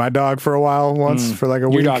watched my dog for a while once for like a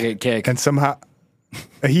week. Your dog ate cake. And somehow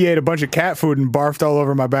he ate a bunch of cat food and barfed all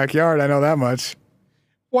over my backyard. I know that much.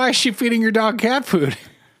 Why is she feeding your dog cat food?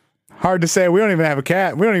 Hard to say. We don't even have a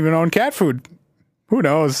cat. We don't even own cat food. Who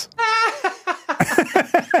knows?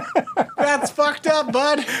 That's fucked up,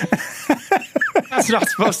 bud. That's not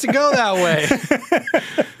supposed to go that way.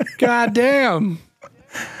 God damn.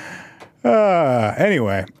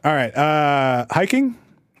 Anyway. All right. Hiking?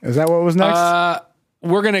 Is that what was next?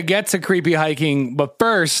 We're going to get to creepy hiking, but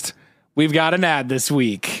first, we've got an ad this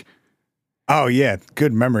week. Oh yeah,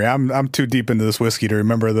 good memory. I'm too deep into this whiskey to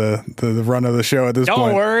remember the run of the show at this point.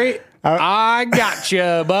 Don't worry. I got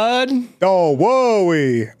you, bud. Oh,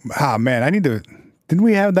 whoa. Ah, man, I need to... Didn't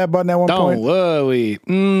we have that button at one point? Don't worry. I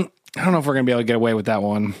don't know if we're going to be able to get away with that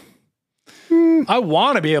one. I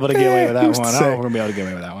want to be able to get away with that one. I don't know if we're going to be able to get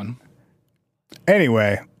away with that one.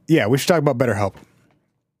 Anyway, yeah, we should talk about BetterHelp.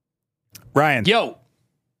 Ryan. Yo.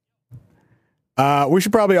 We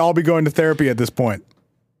should probably all be going to therapy at this point.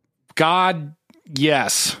 God,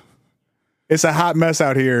 yes. It's a hot mess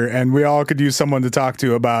out here, and we all could use someone to talk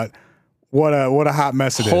to about what a hot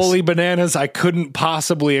mess it is. Holy bananas, I couldn't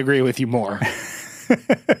possibly agree with you more.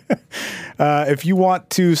 If you want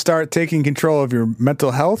to start taking control of your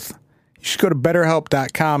mental health, you should go to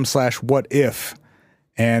betterhelp.com/whatif,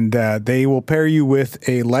 and they will pair you with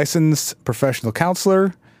a licensed professional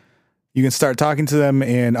counselor. You can start talking to them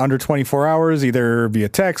in under 24 hours, either via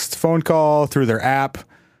text, phone call, through their app.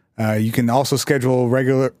 You can also schedule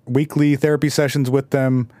regular weekly therapy sessions with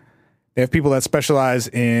them. They have people that specialize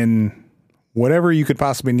in whatever you could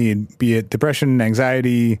possibly need, be it depression,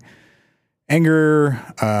 anxiety, anger,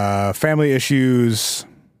 family issues,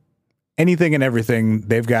 anything and everything.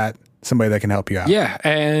 They've got somebody that can help you out. Yeah,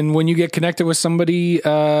 and when you get connected with somebody,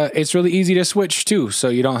 it's really easy to switch too. So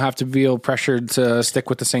you don't have to feel pressured to stick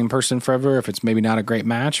with the same person forever if it's maybe not a great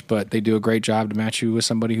match, but they do a great job to match you with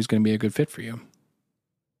somebody who's going to be a good fit for you.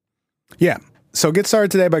 Yeah. So get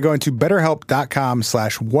started today by going to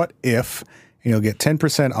betterhelp.com/whatif, and you'll get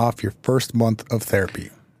 10% off your first month of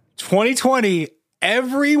therapy. 2020,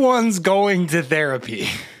 everyone's going to therapy.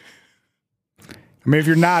 I mean, if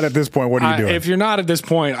you're not at this point, what are you doing? If you're not at this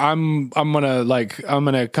point, I'm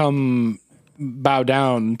gonna come bow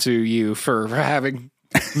down to you for having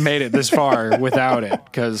made it this far without it.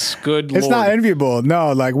 Because good it's Lord. not enviable.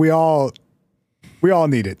 No, like we all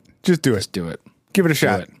need it. Just do it. Just do it. Give it a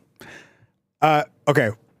shot.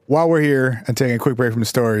 Okay. While we're here and taking a quick break from the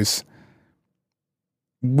stories,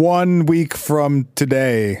 1 week from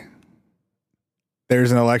today,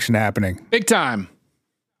 there's an election happening. Big time.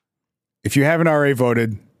 If you haven't already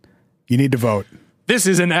voted, you need to vote. This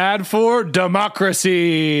is an ad for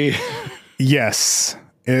democracy. Yes.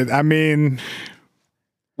 We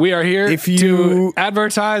are here to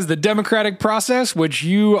advertise the democratic process, which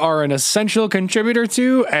you are an essential contributor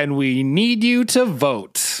to, and we need you to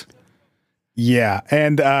vote. Yeah.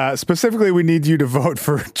 And specifically, we need you to vote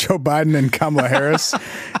for Joe Biden and Kamala Harris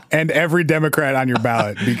and every Democrat on your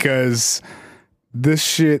ballot, because this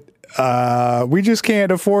shit, we just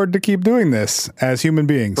can't afford to keep doing this as human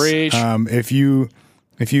beings. Preach. If you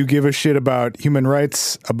give a shit about human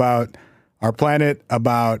rights, about our planet,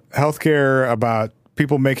 about healthcare, about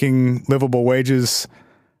people making livable wages,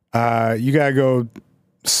 you gotta go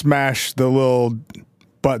smash the little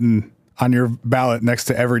button on your ballot next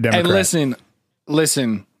to every Democrat. And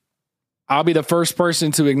listen, I'll be the first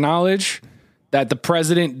person to acknowledge that the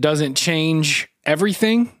president doesn't change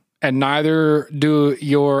everything, and neither do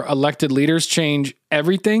your elected leaders change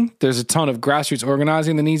everything. There's a ton of grassroots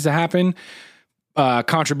organizing that needs to happen.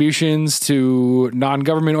 Contributions to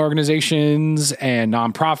non-government organizations and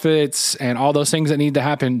nonprofits and all those things that need to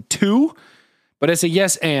happen too. But it's a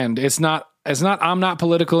yes and. It's not I'm not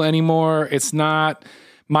political anymore. It's not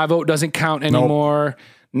my vote doesn't count anymore.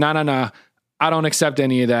 Nope. No. I don't accept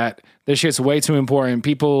any of that. This shit's way too important.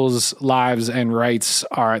 People's lives and rights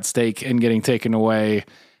are at stake and getting taken away.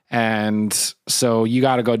 And so you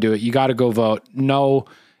got to go do it. You got to go vote. No,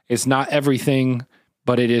 it's not everything,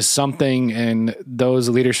 but it is something. And those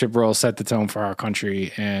leadership roles set the tone for our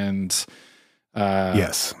country. And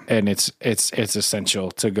yes, and it's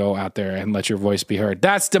essential to go out there and let your voice be heard.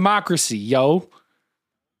 That's democracy, yo.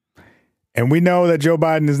 And we know that Joe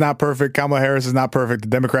Biden is not perfect. Kamala Harris is not perfect. The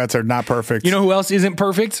Democrats are not perfect. You know who else isn't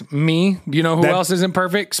perfect? Me. You know who else isn't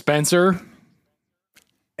perfect? Spencer.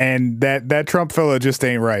 And that Trump fella just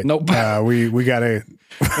ain't right. Nope. We gotta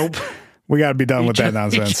we gotta be done with that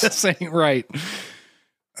nonsense. Just ain't right.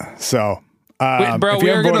 So, bro,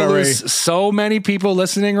 we are gonna lose so many people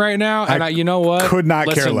listening right now. And you know what? Could not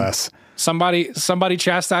care less. Somebody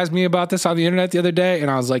chastised me about this on the internet the other day, and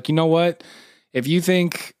I was like, you know what? If you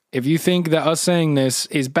think that us saying this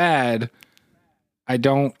is bad, I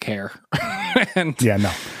don't care. Yeah,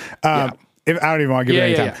 no. If I don't even want to give it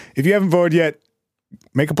any time. Yeah. If you haven't voted yet,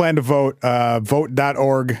 make a plan to vote.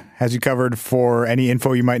 Vote.org has you covered for any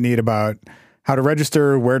info you might need about how to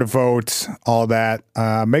register, where to vote, all that.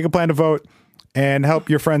 Make a plan to vote and help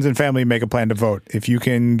your friends and family make a plan to vote. If you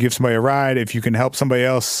can give somebody a ride, if you can help somebody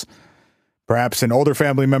else, perhaps an older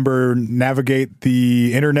family member, navigate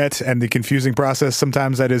the internet and the confusing process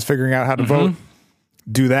sometimes that is figuring out how to vote,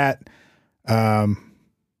 do that. But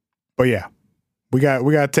yeah, we got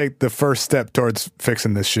to take the first step towards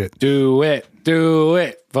fixing this shit. Do it.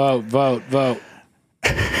 Vote. All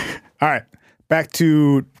right. Back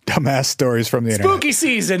to dumbass stories from the internet. Spooky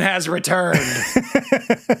season has returned.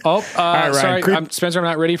 Right, sorry, Spencer, I'm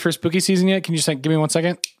not ready for spooky season yet. Can you just give me 1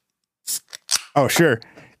 second? Oh, sure.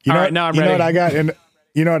 Now I'm ready.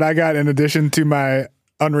 You know what I got in addition to my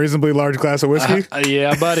unreasonably large glass of whiskey?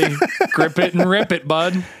 Yeah, buddy. Grip it and rip it,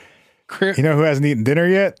 bud. You know who hasn't eaten dinner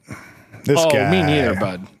yet? This guy. Me neither,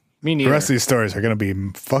 bud. Me neither. The rest of these stories are going to be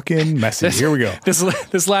fucking messy. Here we go.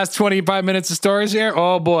 This last 25 minutes of stories here,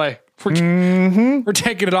 oh boy. We're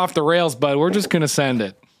taking it off the rails, bud. We're just going to send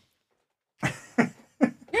it. Look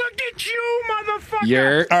at you,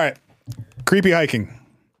 motherfucker. All right. Creepy hiking.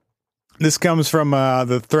 This comes from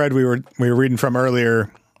the thread we were reading from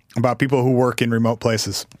earlier about people who work in remote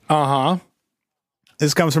places. Uh-huh.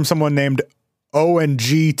 This comes from someone named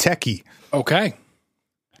O&G Techie. Okay.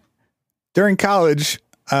 During college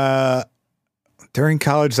that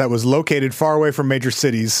was located far away from major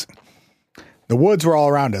cities, the woods were all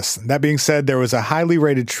around us. That being said, there was a highly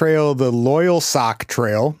rated trail, the Loyal Sock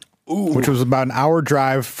Trail, which was about an hour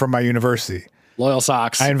drive from my university. Loyal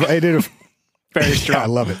Socks. I invited very strong. Yeah, I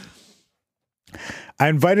love it. I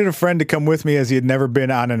invited a friend to come with me as he had never been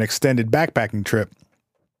on an extended backpacking trip.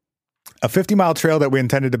 A 50-mile trail that we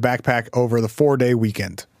intended to backpack over the 4-day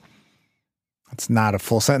weekend. That's not a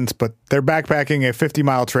full sentence, but they're backpacking a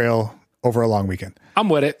 50-mile trail over a long weekend. I'm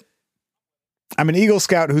with it. I'm an Eagle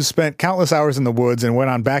Scout who spent countless hours in the woods and went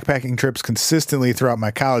on backpacking trips consistently throughout my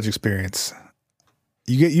college experience.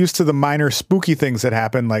 You get used to the minor spooky things that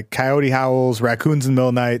happen, like coyote howls, raccoons in the middle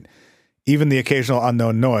of the night, even the occasional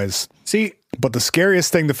unknown noise. See, but the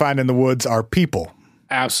scariest thing to find in the woods are people.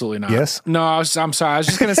 Absolutely not. Yes? No, I'm sorry. I was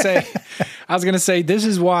just going to say, this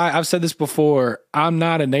is why I've said this before. I'm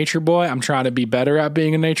not a nature boy. I'm trying to be better at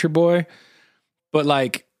being a nature boy. But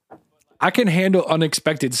like, I can handle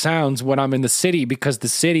unexpected sounds when I'm in the city because the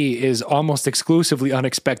city is almost exclusively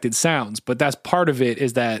unexpected sounds. But that's part of it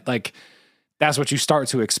is that like, that's what you start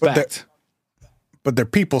to expect. But they're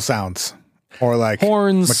people sounds or like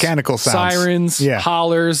horns, mechanical sounds, sirens,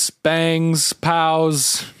 hollers, bangs,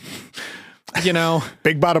 pows. You know,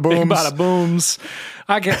 big bada booms. Big bada booms.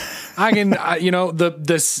 I can,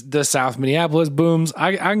 the South Minneapolis booms.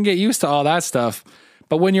 I can get used to all that stuff.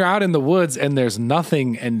 But when you're out in the woods and there's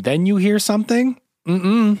nothing, and then you hear something,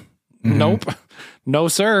 nope, no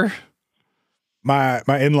sir. My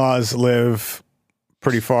in-laws live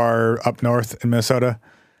pretty far up north in Minnesota,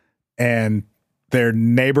 and their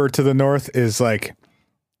neighbor to the north is like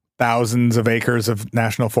thousands of acres of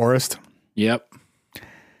national forest. Yep.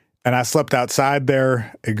 And I slept outside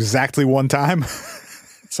there exactly one time.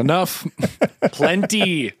 It's enough.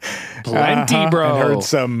 Plenty, bro.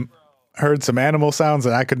 And heard some animal sounds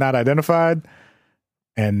that I could not identify.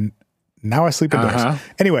 And now I sleep indoors.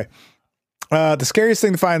 Anyway, the scariest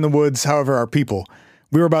thing to find in the woods, however, are people.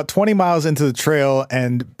 We were about 20 miles into the trail,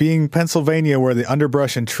 and being Pennsylvania, where the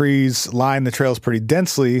underbrush and trees line the trails pretty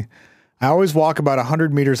densely, I always walk about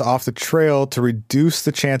 100 meters off the trail to reduce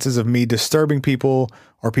the chances of me disturbing people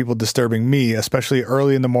or people disturbing me, especially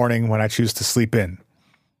early in the morning when I choose to sleep in.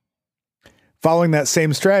 Following that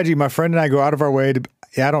same strategy, my friend and I go out of our way to...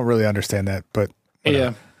 Yeah, I don't really understand that, but...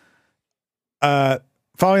 whatever. Yeah.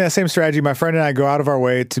 Following that same strategy, my friend and I go out of our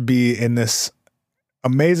way to be in this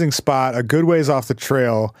amazing spot a good ways off the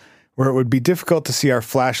trail where it would be difficult to see our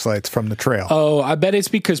flashlights from the trail. Oh, I bet it's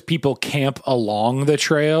because people camp along the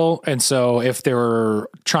trail. And so if they're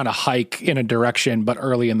trying to hike in a direction, but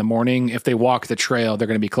early in the morning, if they walk the trail, they're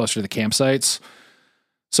going to be closer to the campsites.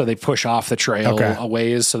 So they push off the trail a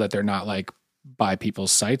ways so that they're not like by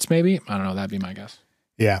people's sites, maybe. I don't know. That'd be my guess.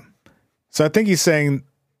 Yeah. So I think he's saying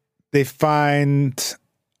they find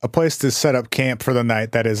a place to set up camp for the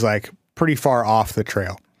night that is like pretty far off the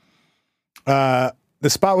trail. The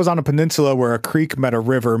spot was on a peninsula where a creek met a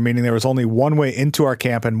river, meaning there was only one way into our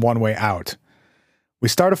camp and one way out. We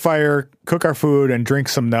start a fire, cook our food, and drink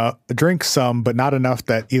some, but not enough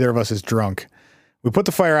that either of us is drunk. We put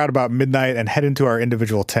the fire out about midnight and head into our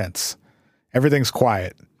individual tents. Everything's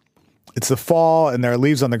quiet. It's the fall, and there are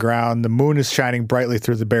leaves on the ground. The moon is shining brightly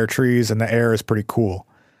through the bare trees, and the air is pretty cool.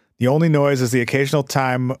 The only noise is the occasional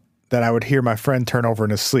time that I would hear my friend turn over in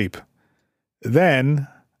his sleep. Then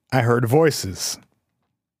I heard voices.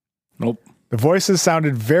 Nope. The voices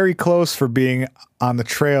sounded very close for being on the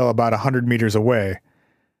trail about 100 meters away.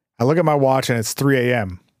 I look at my watch and it's 3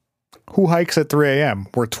 a.m. Who hikes at 3 a.m.?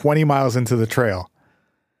 We're 20 miles into the trail.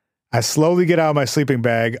 I slowly get out of my sleeping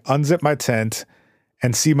bag, unzip my tent,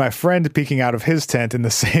 and see my friend peeking out of his tent in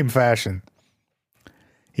the same fashion.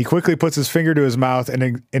 He quickly puts his finger to his mouth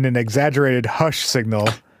and in an exaggerated hush signal,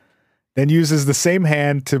 then uses the same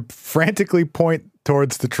hand to frantically point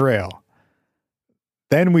towards the trail.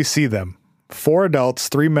 Then we see them, 4 adults,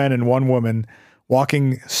 3 men and 1 woman,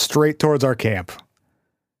 walking straight towards our camp.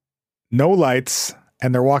 No lights,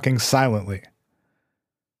 and they're walking silently.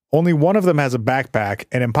 Only one of them has a backpack,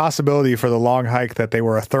 an impossibility for the long hike that they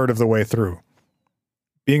were a third of the way through.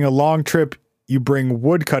 Being a long trip, you bring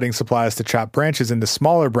wood cutting supplies to chop branches into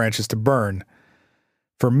smaller branches to burn.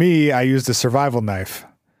 For me, I used a survival knife.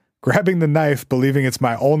 Grabbing the knife, believing it's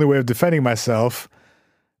my only way of defending myself,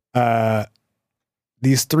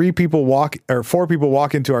 these 4 people walk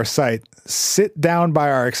into our site, sit down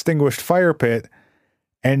by our extinguished fire pit,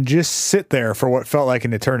 and just sit there for what felt like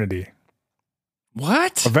an eternity.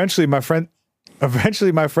 What? Eventually my friend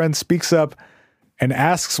speaks up and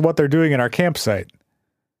asks what they're doing at our campsite.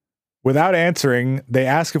 Without answering, they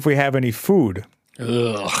ask if we have any food.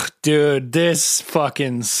 Ugh, dude, this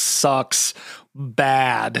fucking sucks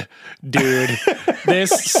bad, dude. This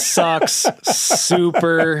sucks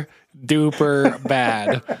super duper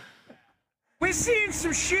bad. We're seeing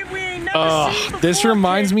some shit we ain't never seen before. This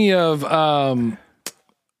reminds me of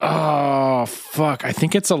oh fuck, I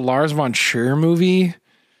think it's a Lars von Trier movie.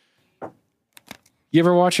 You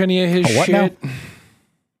ever watch any of his shit?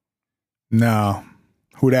 No.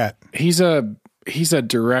 Who dat? He's a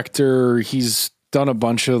director. He's done a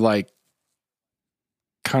bunch of like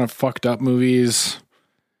kind of fucked up movies.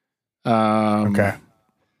 Okay.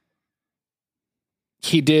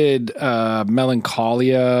 He did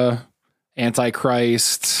Melancholia,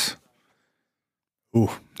 Antichrist. Ooh,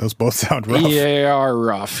 those both sound rough. Yeah, they are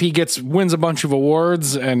rough. He wins a bunch of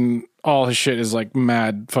awards and all his shit is like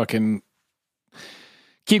mad fucking.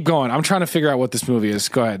 Keep going. I'm trying to figure out what this movie is.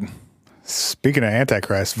 Go ahead. Speaking of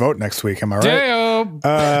Antichrist, vote next week. Am I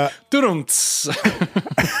right?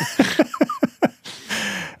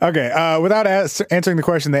 Okay. Without answering the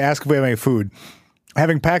question, they ask if we have any food.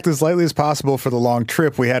 Having packed as lightly as possible for the long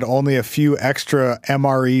trip, we had only a few extra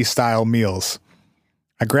MRE style meals.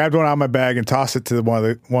 I grabbed one out of my bag and tossed it to one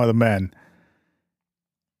of the men.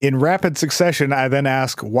 In rapid succession, I then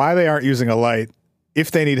ask why they aren't using a light,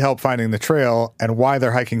 if they need help finding the trail, and why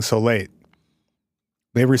they're hiking so late.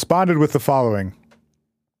 They responded with the following.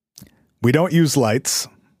 We don't use lights.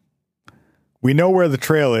 We know where the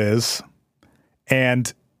trail is.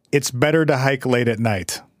 And it's better to hike late at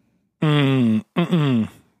night. Nope.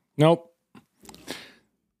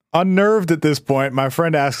 Unnerved at this point, my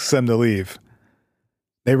friend asks them to leave.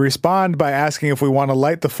 They respond by asking if we want to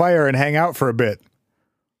light the fire and hang out for a bit.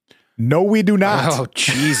 No, we do not. Oh,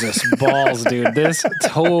 Jesus balls, dude. This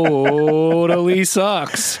totally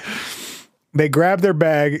sucks. They grab their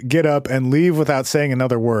bag, get up, and leave without saying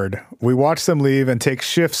another word. We watch them leave and take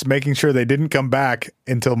shifts, making sure they didn't come back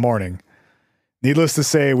until morning. Needless to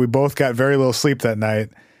say, we both got very little sleep that night,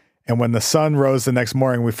 and when the sun rose the next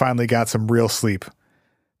morning, we finally got some real sleep.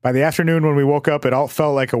 By the afternoon when we woke up, it all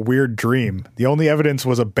felt like a weird dream. The only evidence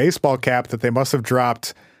was a baseball cap that they must have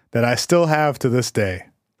dropped that I still have to this day.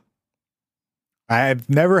 I have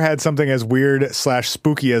never had something as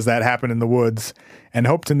weird/spooky as that happen in the woods and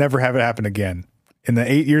hope to never have it happen again. In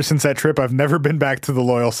the 8 years since that trip, I've never been back to the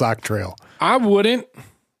Loyal Sock Trail. I wouldn't.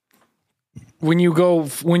 When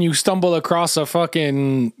you stumble across a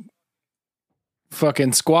fucking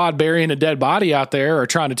squad burying a dead body out there or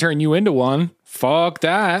trying to turn you into one, fuck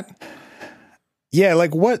that. Yeah,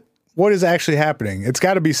 like what is actually happening? It's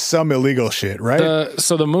got to be some illegal shit, right?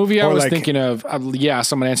 So the movie I was thinking of,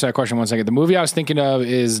 someone answer that question 1 second. The movie I was thinking of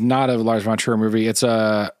is not a Lars von Trier movie. It's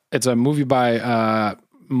a movie by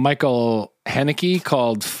Michael Haneke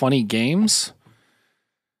called Funny Games.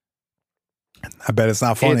 I bet it's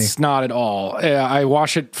not funny. It's not at all. I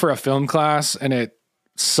watched it for a film class and it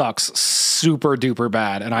sucks super duper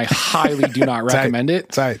bad, and I highly do not recommend it.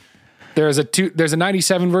 Tight. There's a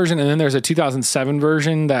 97 version, and then there's a 2007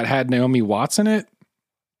 version that had Naomi Watts in it.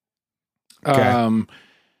 Okay.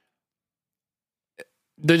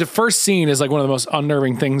 The first scene is like one of the most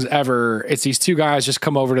unnerving things ever. It's these 2 guys just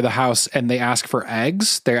come over to the house and they ask for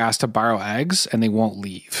eggs. They're asked to borrow eggs and they won't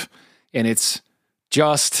leave. And it's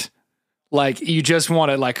just like, you just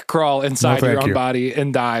want to like crawl inside your own body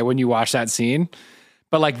and die when you watch that scene.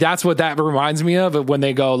 But like, that's what that reminds me of when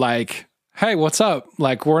they go like, hey, what's up?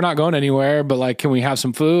 Like, we're not going anywhere, but like, can we have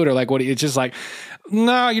some food? Or like, what? It's just like,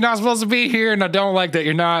 no, you're not supposed to be here. And I don't like that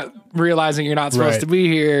you're not realizing you're not supposed to be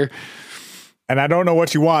here. And I don't know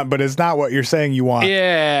what you want, but it's not what you're saying you want.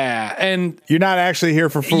 Yeah. And you're not actually here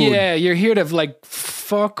for food. Yeah. You're here to like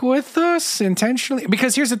fuck with us intentionally.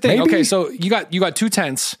 Because here's the thing. Maybe. Okay. So you got 2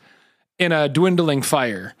 tents in a dwindling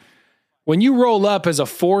fire. When you roll up as a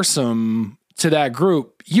foursome to that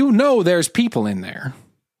group, you know there's people in there.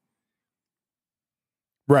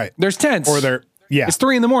 Right. There's tents. Or they're, yeah. It's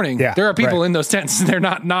 3 a.m. Yeah. There are people in those tents. They're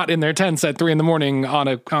not in their tents at 3 a.m. on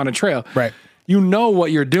a trail. Right. You know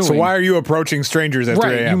what you're doing. So why are you approaching strangers at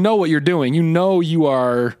 3 a.m.? You know what you're doing. You know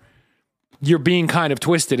you're being kind of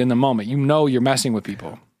twisted in the moment. You know you're messing with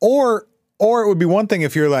people. Or it would be one thing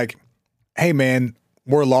if you're like, hey man,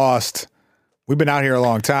 we're lost. We've been out here a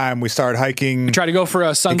long time. We started hiking. We tried to go for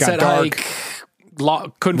a sunset hike.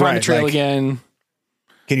 Couldn't find the trail again.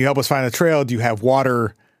 Can you help us find the trail? Do you have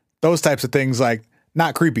water? Those types of things, like,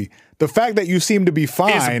 not creepy. The fact that you seem to be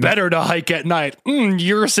fine. It's better to hike at night.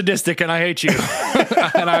 You're sadistic and I hate you.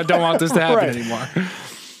 And I don't want this to happen anymore.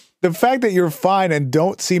 The fact that you're fine and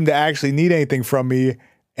don't seem to actually need anything from me,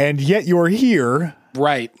 and yet you're here.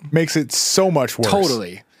 Right. Makes it so much worse.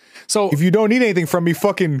 Totally. So if you don't need anything from me,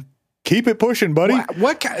 fucking keep it pushing, buddy. But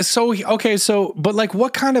what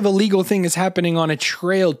kind of illegal thing is happening on a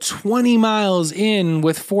trail 20 miles in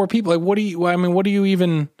with 4 people? Like, what do you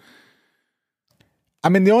even... I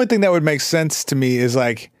mean, the only thing that would make sense to me is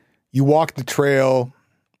like you walk the trail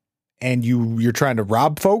and you're trying to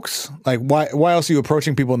rob folks. Like, why else are you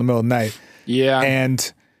approaching people in the middle of the night? Yeah.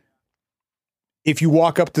 And if you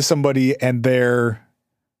walk up to somebody and they're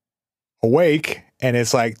awake and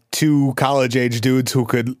it's like 2 college age dudes who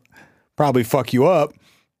could probably fuck you up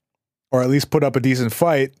or at least put up a decent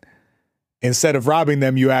fight, instead of robbing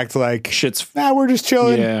them, you act like, we're just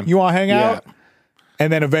chilling. Yeah. You want to hang out?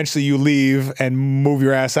 And then eventually you leave and move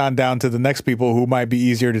your ass on down to the next people who might be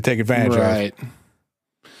easier to take advantage of. Right.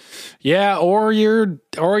 Yeah, or you're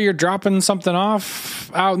dropping something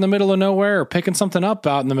off out in the middle of nowhere or picking something up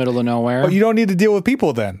out in the middle of nowhere. But you don't need to deal with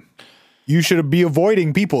people then. You should be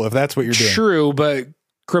avoiding people if that's what you're doing. True, but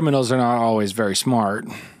criminals are not always very smart.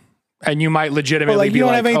 And you might legitimately be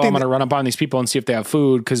like, I'm going to run up on these people and see if they have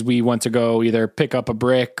food because we want to go either pick up a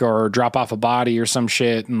brick or drop off a body or some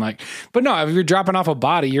shit. And like, but no, if you're dropping off a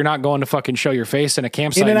body, you're not going to fucking show your face in a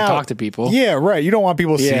campsite and talk to people. Yeah, right. You don't want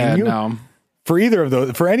people seeing you. No. For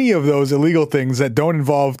any of those illegal things that don't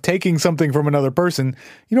involve taking something from another person,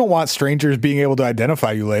 you don't want strangers being able to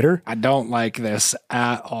identify you later. I don't like this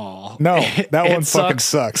at all. No, that one fucking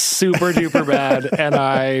sucks. Super duper bad. And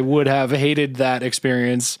I would have hated that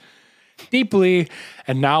experience deeply,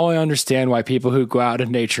 and now I understand why people who go out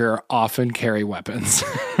in nature often carry weapons.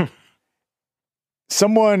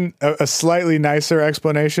 A slightly nicer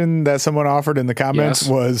explanation that someone offered in the comments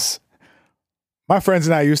was, my friends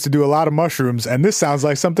and I used to do a lot of mushrooms, and this sounds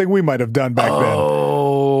like something we might have done back then.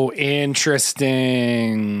 Oh, interesting.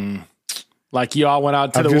 Like y'all went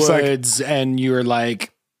out to the woods and you were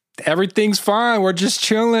like, everything's fine. We're just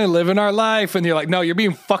chilling, living our life. And you're like, no, you're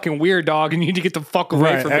being fucking weird, dog. And you need to get the fuck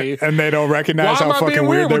away from me. And they don't recognize how fucking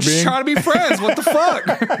weird they're being. We're just trying to be friends. What the fuck?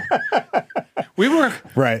 We were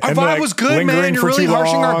right. Our vibe was good, man. You're really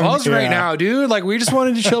harshing our buzz right now, dude. Like, we just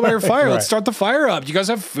wanted to chill by your fire. Let's start the fire up. You guys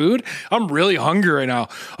have food? I'm really hungry right now.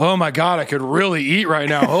 Oh my God, I could really eat right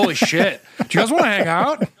now. Holy shit. Do you guys want to hang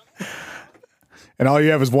out? And all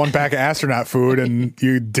you have is 1 pack of astronaut food, and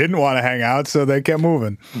you didn't want to hang out, so they kept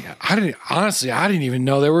moving. Yeah, I didn't even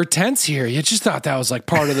know there were tents here. You just thought that was like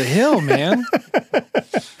part of the hill, man. I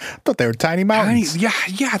thought they were tiny mountains. Yeah.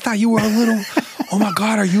 I thought you were a little. Oh my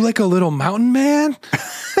God, are you like a little mountain man?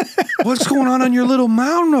 What's going on your little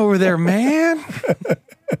mountain over there, man?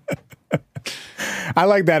 I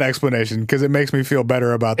like that explanation because it makes me feel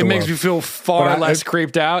better about the world. It makes me feel far less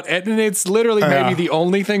creeped out. And it's literally maybe the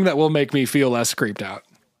only thing that will make me feel less creeped out.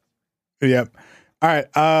 Yep. All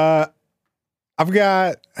right.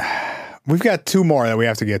 We've got 2 more that we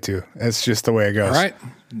have to get to. It's just the way it goes. All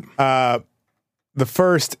right. The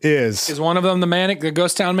first is one of them the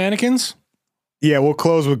Ghost Town Mannequins? Yeah, we'll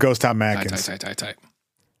close with Ghost Town Mannequins. Tight.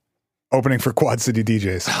 Opening for Quad City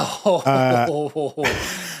DJs.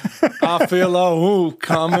 I feel a woo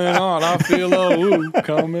coming on. I feel a woo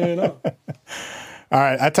coming on. All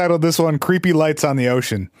right. I titled this one Creepy Lights on the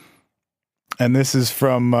Ocean. And this is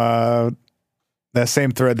from that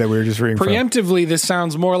same thread that we were just reading Preemptively, this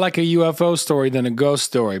sounds more like a UFO story than a ghost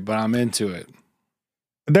story, but I'm into it.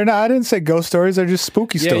 They're not. I didn't say ghost stories. They're just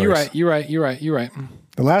spooky stories. You're right.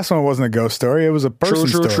 The last one wasn't a ghost story. It was a person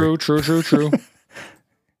story. True.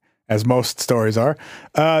 as most stories are.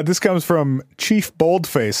 This comes from Chief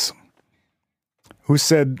Boldface, who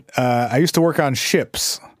said, I used to work on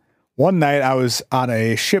ships. One night I was on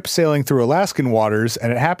a ship sailing through Alaskan waters,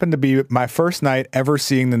 and it happened to be my first night ever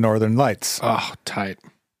seeing the Northern Lights. Oh, tight.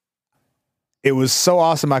 It was so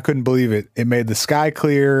awesome I couldn't believe it. It made the sky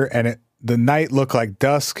clear, and the night looked like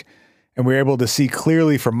dusk, and we were able to see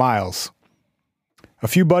clearly for miles. A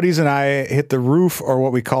few buddies and I hit the roof, or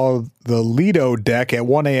what we call the Lido deck, at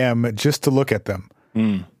 1 a.m. just to look at them.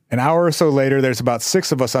 An hour or so later, there's about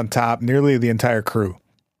 6 of us on top, nearly the entire crew.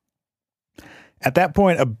 At that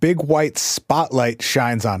point, a big white spotlight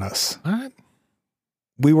shines on us. What?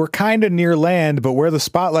 We were kind of near land, but where the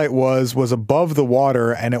spotlight was above the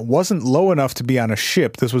water, and it wasn't low enough to be on a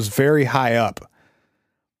ship. This was very high up.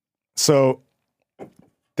 So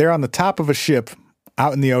they're on the top of a ship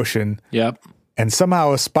out in the ocean. Yep. And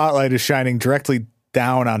somehow a spotlight is shining directly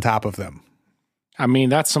down on top of them. I mean,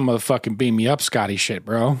 that's some motherfucking beam me up Scotty shit,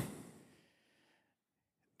 bro.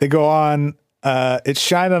 They go on. It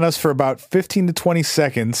shined on us for about 15 to 20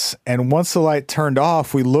 seconds, and once the light turned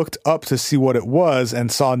off, we looked up to see what it was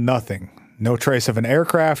and saw nothing. No trace of an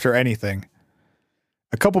aircraft or anything.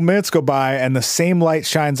 A couple minutes go by, and the same light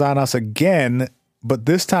shines on us again, but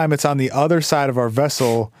this time it's on the other side of our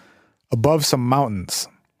vessel above some mountains.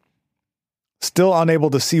 Still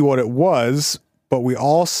unable to see what it was, but we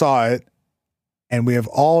all saw it, and we have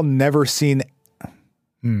all never seen...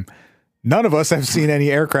 None of us have seen any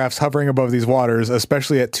aircrafts hovering above these waters,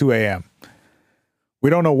 especially at 2 a.m.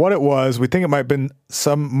 We don't know what it was. We think it might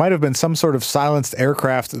have been some sort of silenced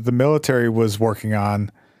aircraft that the military was working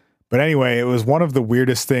on. But anyway, it was one of the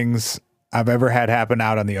weirdest things I've ever had happen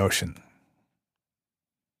out on the ocean.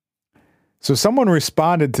 So someone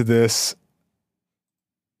responded to this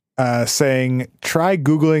saying, try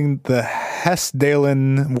Googling the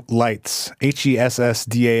Hessdalen lights.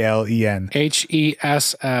 Hessdalen.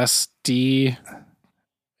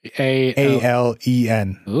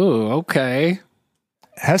 Hessdalen. Ooh, okay.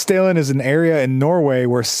 Hessdalen is an area in Norway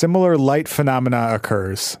where similar light phenomena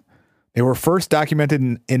occurs. They were first documented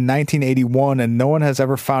in 1981, and no one has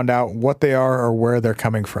ever found out what they are or where they're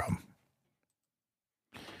coming from.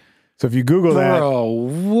 So if you Google that... Bro,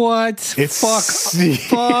 what? It's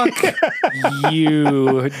Fuck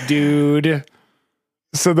you, dude.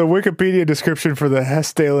 So the Wikipedia description for the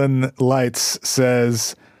Hessdalen lights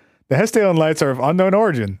says, the Hessdalen lights are of unknown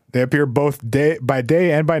origin. They appear both by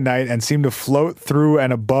day and by night and seem to float through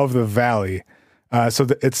and above the valley. It's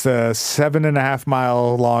a 7.5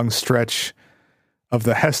 mile long stretch of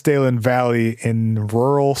the Hessdalen Valley in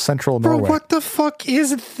rural central Norway. Bro, what the fuck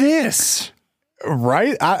is this?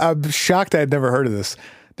 Right? I'm shocked I'd never heard of this.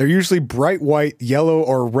 They're usually bright white, yellow,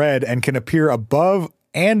 or red and can appear above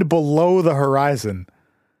and below the horizon,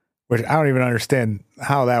 which I don't even understand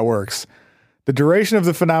how that works. The duration of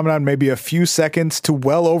the phenomenon may be a few seconds to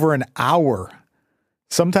well over an hour.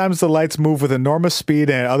 Sometimes the lights move with enormous speed,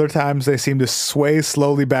 and at other times they seem to sway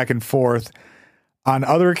slowly back and forth. On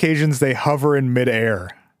other occasions, they hover in midair.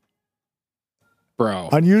 Bro.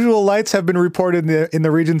 Unusual lights have been reported in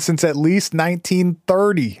the region since at least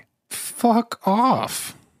 1930. Fuck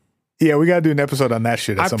off. Yeah, we got to do an episode on that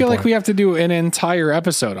shit at some feel point. like we have to do an entire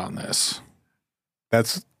episode on this.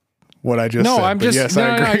 That's what I just said. No, I'm just... Yes, no,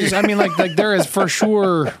 I agree. I mean, like there is for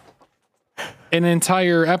sure an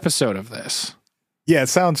entire episode of this. Yeah, it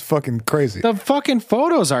sounds fucking crazy. The fucking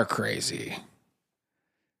photos are crazy.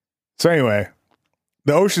 So anyway,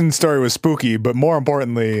 the ocean story was spooky, but more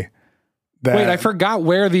importantly... Wait, I forgot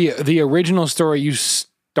where the original story you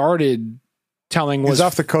started telling was... It's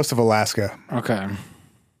off the coast of Alaska. Okay.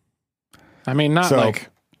 I mean, not like...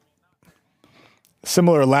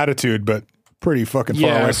 Similar latitude, but pretty fucking far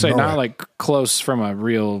away from I'd say Norway. not like close from a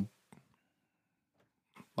real,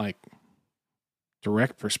 like,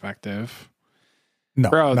 direct perspective. No,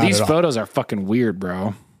 bro, not these at all. photos are fucking weird,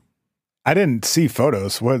 bro. I didn't see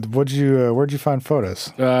photos. Where'd you find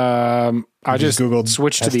photos? I just Googled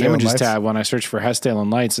switched to the Hessdalen images lights? tab when I searched for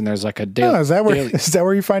Hessdalen lights, and there's like a daily. Is that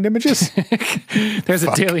where you find images? There's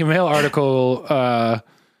a Daily Mail article.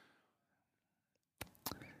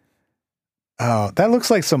 Oh, that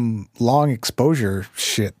looks like some long exposure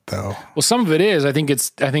shit, though. Well, some of it is. I think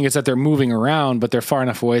it's that they're moving around, but they're far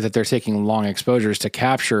enough away that they're taking long exposures to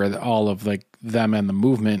capture all of like them and the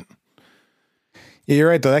movement. Yeah, you're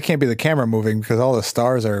right, though. That can't be the camera moving because all the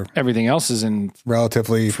stars are... Everything else is in...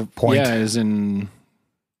 Relatively point. Yeah, is in...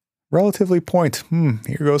 Relatively point.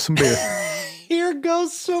 Here goes some beer. Here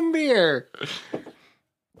goes some beer.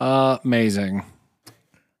 Amazing.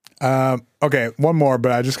 Okay, one more,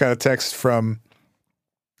 but I just got a text from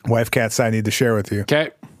Wife Cats I need to share with you.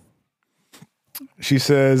 Okay. She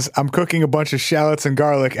says, I'm cooking a bunch of shallots and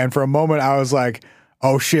garlic. And for a moment, I was like,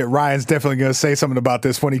 oh shit, Ryan's definitely going to say something about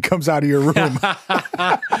this when he comes out of your room.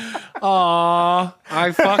 Aw,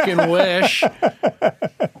 I fucking wish.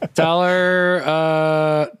 Tell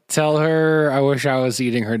her I wish I was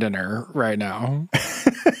eating her dinner right now.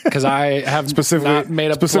 Because I have not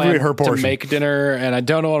made a plan her portion to make dinner, and I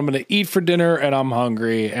don't know what I'm going to eat for dinner, and I'm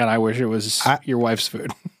hungry, and I wish it was your wife's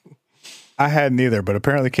food. I hadn't either, but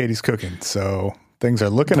apparently Katie's cooking, so things are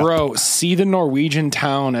looking up. Bro, see the Norwegian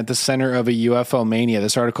town at the center of a UFO mania.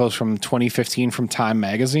 This article is from 2015 from Time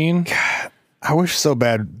Magazine. God, I wish so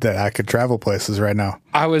bad that I could travel places right now.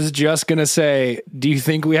 I was just going to say, do you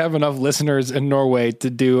think we have enough listeners in Norway to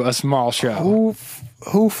do a small show?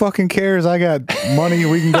 Who fucking cares? I got money.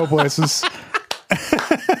 We can go places.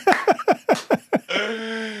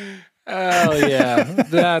 Hell yeah.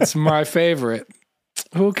 That's my favorite.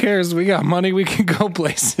 Who cares? We got money. We can go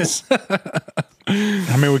places.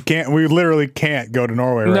 I mean, we literally can't go to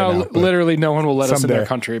Norway right now. No, literally no one will let us in their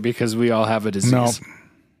country because we all have a disease. No.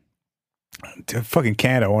 Dude, fucking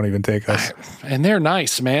Canada won't even take us. And they're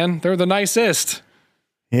nice, man. They're the nicest.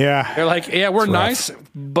 Yeah. They're like, yeah, we're nice,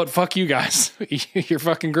 but fuck you guys. You're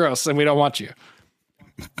fucking gross and we don't want you.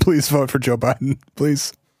 Please vote for Joe Biden.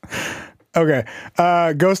 Please. Okay.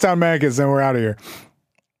 Ghost Town Mannequins, then we're out of here.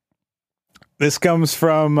 This comes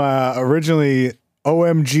from originally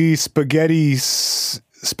OMG Spaghetti.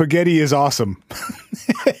 Spaghetti is awesome.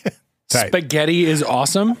 Spaghetti is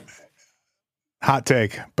awesome? Hot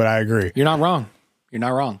take, but I agree. You're not wrong. You're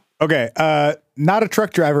not wrong. Okay. Not a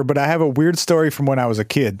truck driver, but I have a weird story from when I was a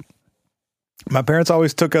kid. My parents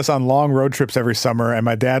always took us on long road trips every summer, and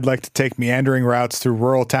my dad liked to take meandering routes through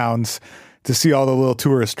rural towns to see all the little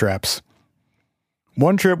tourist traps.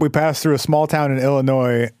 One trip, we passed through a small town in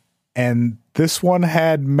Illinois, and this one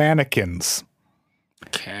had mannequins.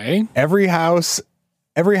 Okay. Every house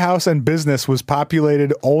and business was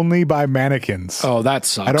populated only by mannequins. Oh, that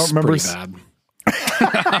sucks. I don't remember. Bad.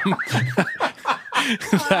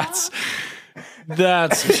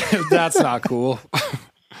 That's not cool.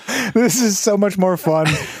 This is so much more fun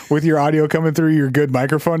with your audio coming through your good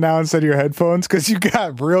microphone now instead of your headphones, because you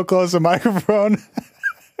got real close to the microphone.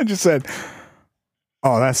 I just said,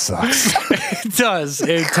 oh, that sucks. It does.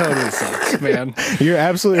 It totally sucks, man. You're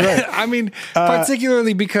absolutely right. I mean,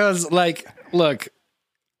 particularly because, like, look,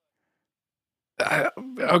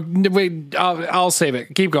 wait, I'll save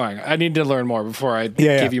it. Keep going. I need to learn more before I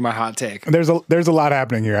give you my hot take. There's a lot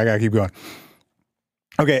happening here. I gotta keep going.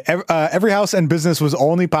 Okay, every house and business was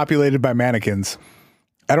only populated by mannequins.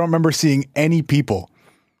 I don't remember seeing any people.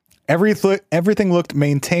 Everything looked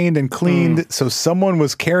maintained and cleaned, so someone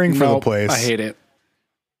was caring for the place. I hate it.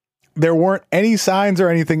 There weren't any signs or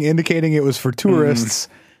anything indicating it was for tourists.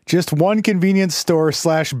 Just one convenience store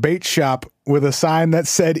 / bait shop with a sign that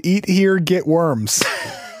said, "Eat here, get worms."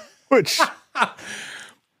 Which,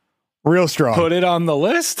 real strong. Put it on the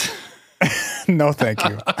list? No, thank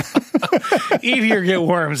you. Eat Here, Get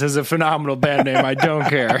Worms is a phenomenal band name. I don't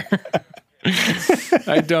care.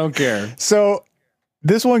 I don't care. So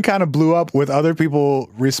this one kind of blew up with other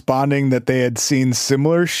people responding that they had seen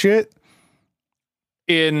similar shit.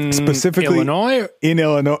 In specifically Illinois? In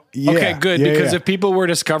Illinois. Yeah, okay, good. Because if people were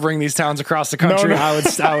discovering these towns across the country,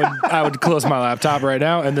 I would close my laptop right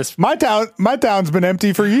now. And this my town's been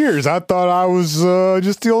empty for years. I thought I was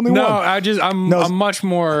just the only one. I'm much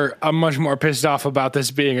more pissed off about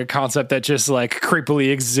this being a concept that just like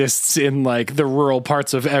creepily exists in like the rural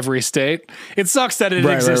parts of every state. It sucks that it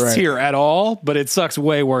exists here at all, but it sucks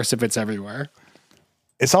way worse if it's everywhere.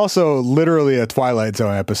 It's also literally a Twilight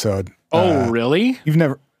Zone episode. Oh, really? You've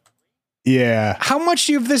never... Yeah. How much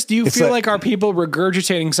of this do you feel like are people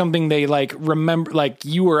regurgitating something they like remember? Like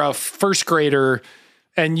you were a first grader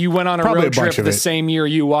and you went on a road trip the same year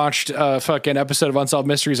you watched a fucking episode of Unsolved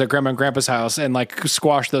Mysteries at Grandma and Grandpa's house and like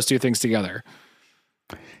squashed those two things together.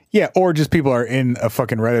 Yeah, or just people are in a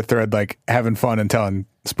fucking Reddit thread like having fun and telling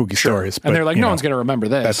spooky stories. And they're like, no one's going to remember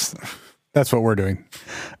this. That's what we're doing.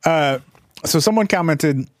 So someone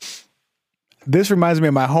commented... This reminds me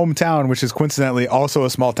of my hometown, which is coincidentally also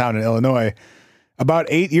a small town in Illinois. About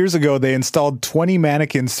 8 years ago, they installed 20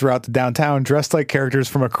 mannequins throughout the downtown dressed like characters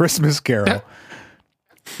from A Christmas Carol.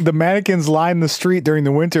 The mannequins line the street during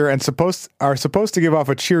the winter and are supposed to give off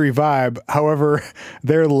a cheery vibe. However,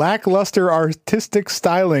 their lackluster artistic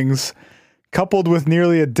stylings, coupled with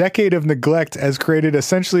nearly a decade of neglect, has created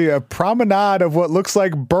essentially a promenade of what looks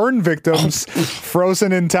like burn victims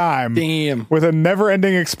frozen in time. Damn. With a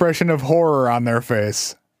never-ending expression of horror on their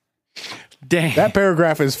face. Dang. That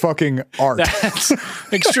paragraph is fucking art. That's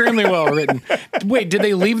extremely well written. Wait, did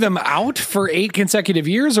they leave them out for 8 consecutive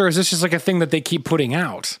years, or is this just like a thing that they keep putting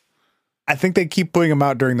out? I think they keep putting them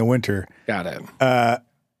out during the winter. Got it.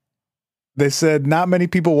 They said not many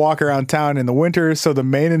people walk around town in the winter, so the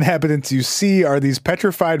main inhabitants you see are these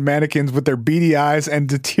petrified mannequins with their beady eyes and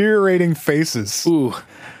deteriorating faces. Ooh,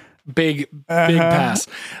 big pass.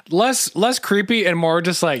 Less creepy and more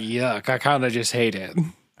just like, yuck, I kind of just hate it.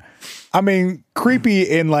 I mean, creepy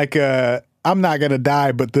in like a I'm not going to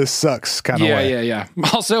die, but this sucks kind of way. Yeah.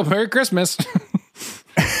 Also, Merry Christmas.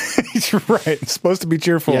 Right. It's supposed to be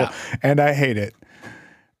cheerful, and I hate it.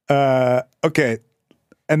 Okay.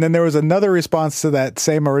 And then there was another response to that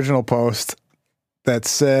same original post that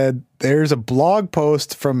said there's a blog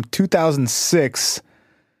post from 2006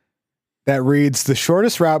 that reads, the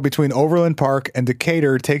shortest route between Overland Park and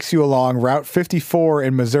Decatur takes you along Route 54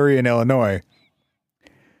 in Missouri and Illinois.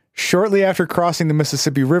 Shortly after crossing the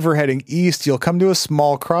Mississippi River heading east, you'll come to a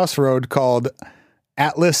small crossroad called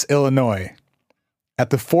Atlas, Illinois.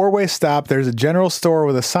 At the 4-way stop, there's a general store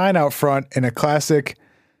with a sign out front in a classic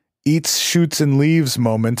eats, shoots, and leaves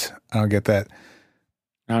moment. I don't get that.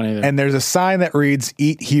 I don't either. And there's a sign that reads,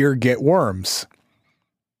 eat here, get worms.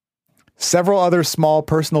 Several other small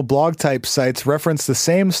personal blog type sites reference the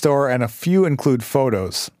same store, and a few include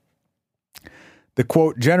photos. The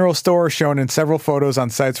quote, general store shown in several photos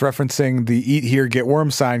on sites referencing the eat here, get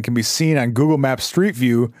worms sign can be seen on Google Maps Street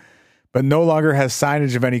View, but no longer has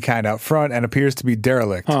signage of any kind out front and appears to be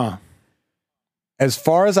derelict. Huh. As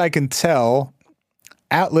far as I can tell,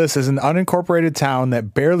 Atlas is an unincorporated town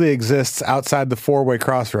that barely exists outside the 4-way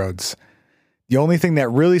crossroads. The only thing that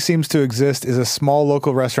really seems to exist is a small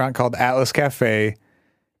local restaurant called Atlas Cafe.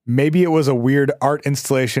 Maybe it was a weird art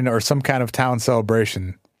installation or some kind of town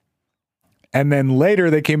celebration. And then later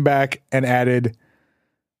they came back and added,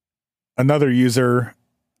 another user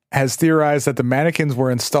has theorized that the mannequins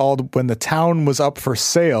were installed when the town was up for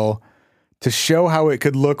sale to show how it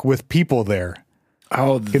could look with people there.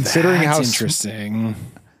 Oh, considering that's interesting.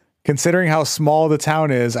 Considering how small the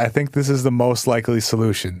town is, I think this is the most likely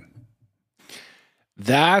solution.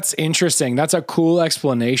 That's interesting. That's a cool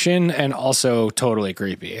explanation and also totally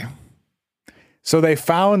creepy. So they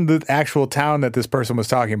found the actual town that this person was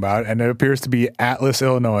talking about, and it appears to be Atlas,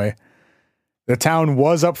 Illinois. The town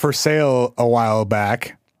was up for sale a while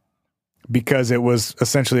back because it was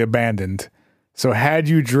essentially abandoned. So had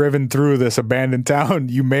you driven through this abandoned town,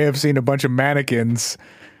 you may have seen a bunch of mannequins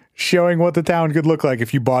showing what the town could look like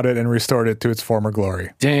if you bought it and restored it to its former glory.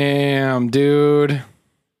 Damn, dude.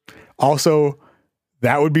 Also,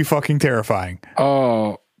 that would be fucking terrifying.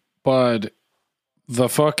 Oh, bud. The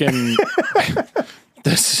fucking...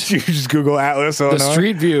 You just Google Atlas, Illinois. The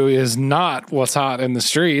street view is not what's hot in the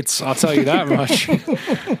streets. I'll tell you that much.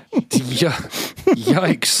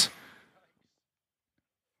 Yikes.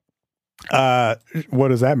 What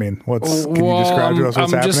does that mean? Can you describe to us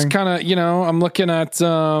what's happening? I'm just kind of, I'm looking at,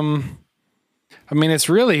 it's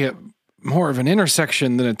really more of an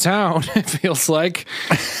intersection than a town, it feels like.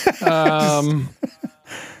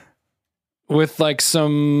 With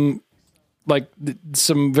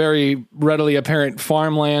some very readily apparent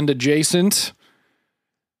farmland adjacent.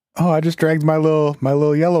 Oh, I just dragged my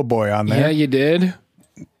little yellow boy on there. Yeah, you did.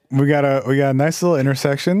 We got a nice little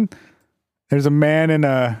intersection. There's a man in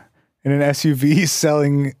an SUV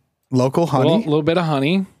selling local honey. Well, a little bit of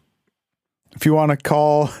honey. If you want to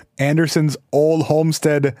call Anderson's Old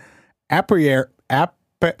Homestead Nailed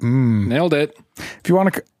it. If you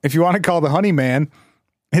want to call the honey man,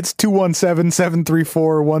 it's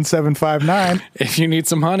 217-734-1759. If you need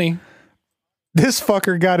some honey. This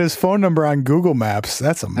fucker got his phone number on Google Maps.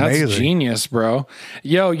 That's amazing. That's genius, bro.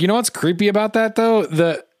 Yo, you know what's creepy about that though?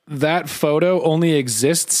 That photo only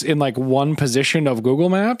exists in one position of Google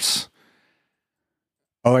Maps.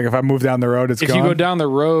 Oh, like if I move down the road, it's gone? If you go down the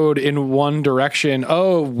road in one direction,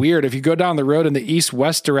 oh, weird. If you go down the road in the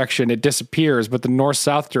east-west direction, it disappears, but the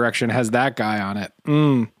north-south direction has that guy on it.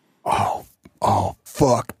 Oh,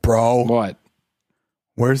 fuck, bro. What?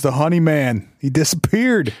 Where's the honey man? He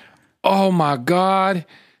disappeared. Oh, my God.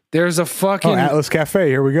 There's a fucking... Atlas Cafe.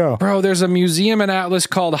 Here we go. Bro, there's a museum in Atlas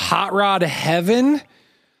called Hot Rod Heaven.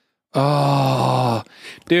 Oh,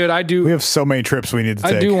 dude, We have so many trips we need to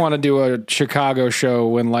take. I do want to do a Chicago show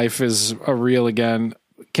when life is real again.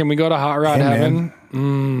 Can we go to Hot Rod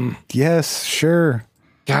Heaven? Yes, sure.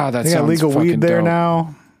 God, that they sounds got legal fucking weed there dope.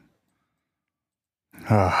 now.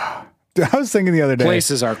 I was thinking the other day.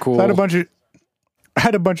 Places are cool. I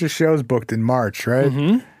had a bunch of shows booked in March, right?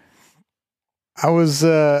 Mm-hmm. I was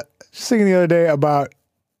just thinking the other day about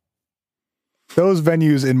those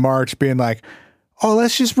venues in March being like, Oh,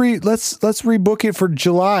 let's rebook it for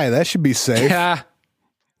July. That should be safe. Yeah.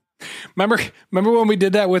 Remember when we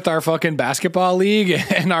did that with our fucking basketball league?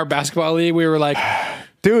 In our basketball league, we were like,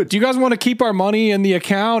 dude, do you guys want to keep our money in the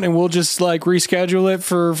account and we'll just like reschedule it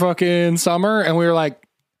for fucking summer? And we were like,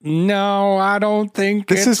 no, I don't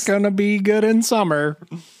think it's going to be good in summer.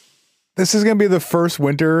 This is going to be the first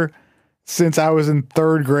winter since I was in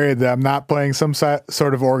 3rd grade that I'm not playing some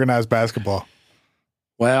sort of organized basketball.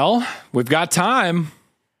 Well, we've got time.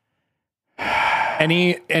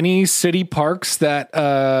 Any city parks that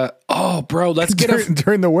let's get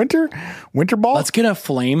during the winter ball. Let's get a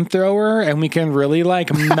flamethrower and we can really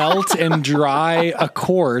like melt and dry a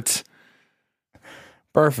court.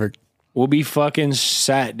 Perfect. We'll be fucking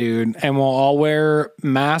set, dude. And we'll all wear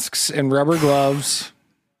masks and rubber gloves.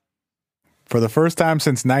 For the first time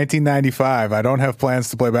since 1995, I don't have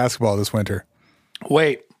plans to play basketball this winter.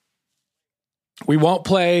 Wait. We won't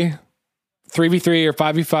play 3v3 or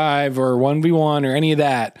 5v5 or 1v1 or any of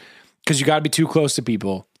that because you got to be too close to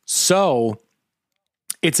people. So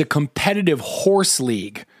it's a competitive horse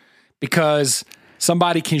league because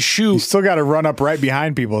somebody can shoot. You still got to run up right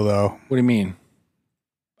behind people, though. What do you mean?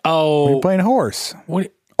 Oh, you're playing horse.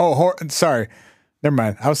 What? Oh, sorry. Never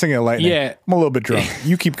mind. I was thinking of lightning. Yeah. I'm a little bit drunk.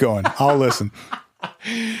 You keep going. I'll listen.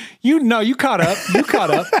 You caught up.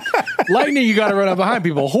 Lightning, you got to run up behind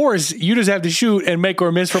people. Horse, you just have to shoot and make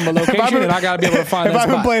or miss from a location, and I got to be able to find that spot. Have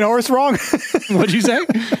I been playing horse wrong? What'd you say?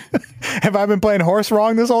 Have I been playing horse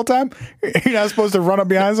wrong this whole time? You're not supposed to run up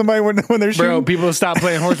behind somebody when they're shooting? Bro, people stopped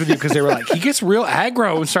playing horse with you because they were like, he gets real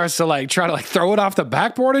aggro and starts to like try to like throw it off the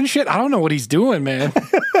backboard and shit. I don't know what he's doing, man.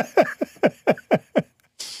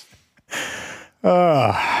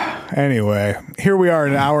 Anyway, here we are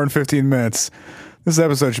in an hour and 15 minutes. This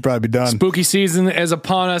episode should probably be done. Spooky season is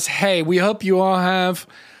upon us. Hey, we hope you all have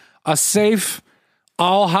a safe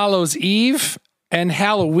All Hallows Eve and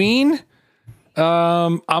Halloween.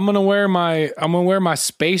 I'm gonna wear my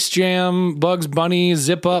Space Jam Bugs Bunny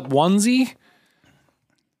zip up onesie.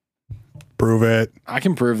 Prove it. I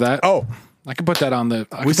can prove that. Oh, I can put that on the.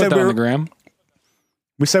 I can put that on the gram.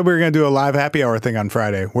 We said we were gonna do a live happy hour thing on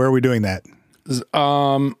Friday. Where are we doing that?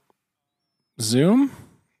 Zoom.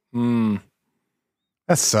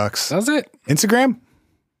 That sucks. Does it? Instagram? You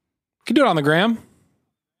can do it on the gram.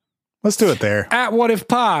 Let's do it there. At What If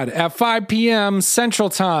Pod at 5 p.m. Central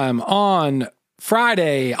Time on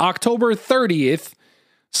Friday, October 30th.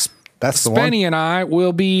 That's the one. Spenny and I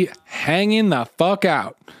will be hanging the fuck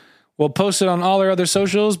out. We'll post it on all our other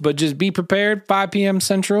socials, but just be prepared. 5 p.m.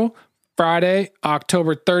 Central, Friday,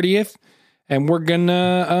 October 30th. And we're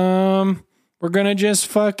gonna just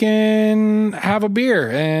fucking have a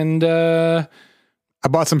beer and I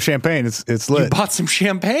bought some champagne. It's lit. You bought some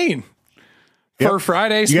champagne for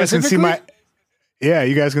Friday specifically? You guys can see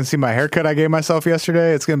you guys can see my haircut I gave myself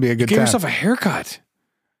yesterday. It's going to be a good time. You gave yourself a haircut?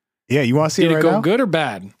 Yeah, you want to see it right now? Did it go good or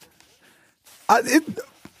bad?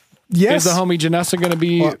 Yes. Is the homie Janessa going to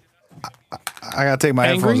be I got to take my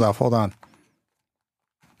headphones off. Hold on.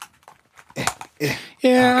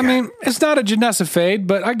 Yeah, I mean, it's not a Janessa fade,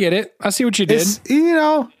 but I get it. I see what you did.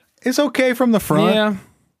 It's okay from the front. Yeah.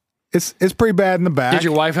 It's pretty bad in the back. Did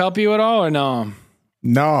your wife help you at all or no?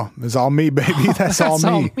 No, it's all me, baby. That's all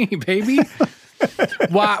me, baby.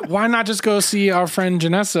 Why not just go see our friend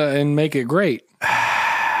Janessa and make it great?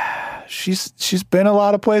 She's been a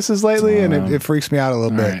lot of places lately, and it freaks me out a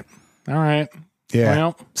little bit. All right. Yeah.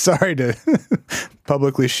 Well, sorry to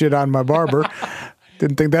publicly shit on my barber.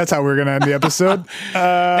 Didn't think that's how we were going to end the episode. It's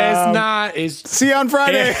not. See you on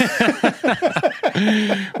Friday.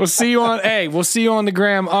 We'll see you on the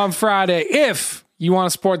gram on Friday. If you want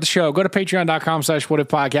to support the show, go to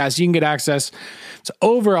patreon.com/whatifpodcast. You can get access to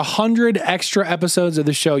over 100 extra episodes of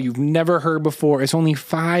the show you've never heard before. It's only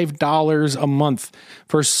 $5 a month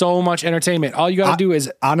for so much entertainment. All you got to do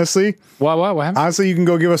is honestly, what happened? Honestly, you can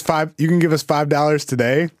go give us $5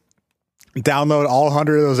 today. Download all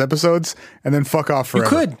 100 of those episodes and then fuck off forever.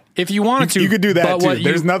 You could, if you wanted to. You could do that too.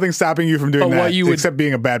 There's nothing stopping you from doing that except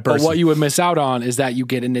being a bad person. But what you would miss out on is that you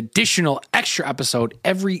get an additional extra episode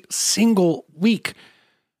every single week.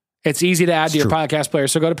 It's easy to add to your podcast player.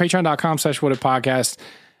 So go to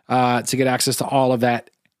patreon.com/whatifpodcast to get access to all of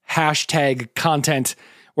that hashtag content.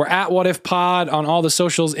 We're at WhatIfPod on all the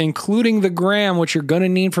socials, including the gram, which you're going to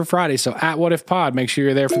need for Friday. So at WhatIfPod, make sure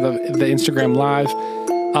you're there for the Instagram live.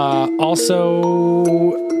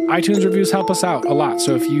 Also, iTunes reviews help us out a lot.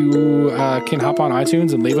 So if you can hop on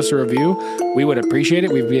iTunes and leave us a review, we would appreciate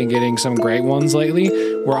it. We've been getting some great ones lately.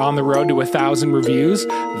 We're on the road to 1,000 reviews.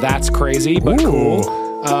 That's crazy, but cool.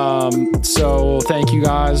 So thank you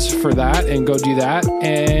guys for that, and go do that.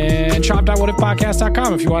 And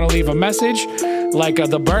shop.whatifpodcast.com if you want to leave a message. like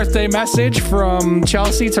the birthday message from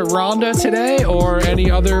Chelsea to Rhonda today, or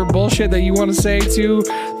any other bullshit that you want to say to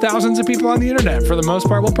thousands of people on the internet. For the most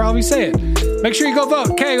part, we'll probably say it. Make sure you go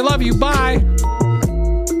vote. Okay, love you. Bye.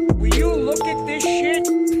 Will you look at this shit?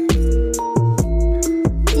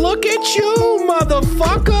 Look at you,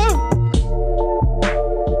 motherfucker.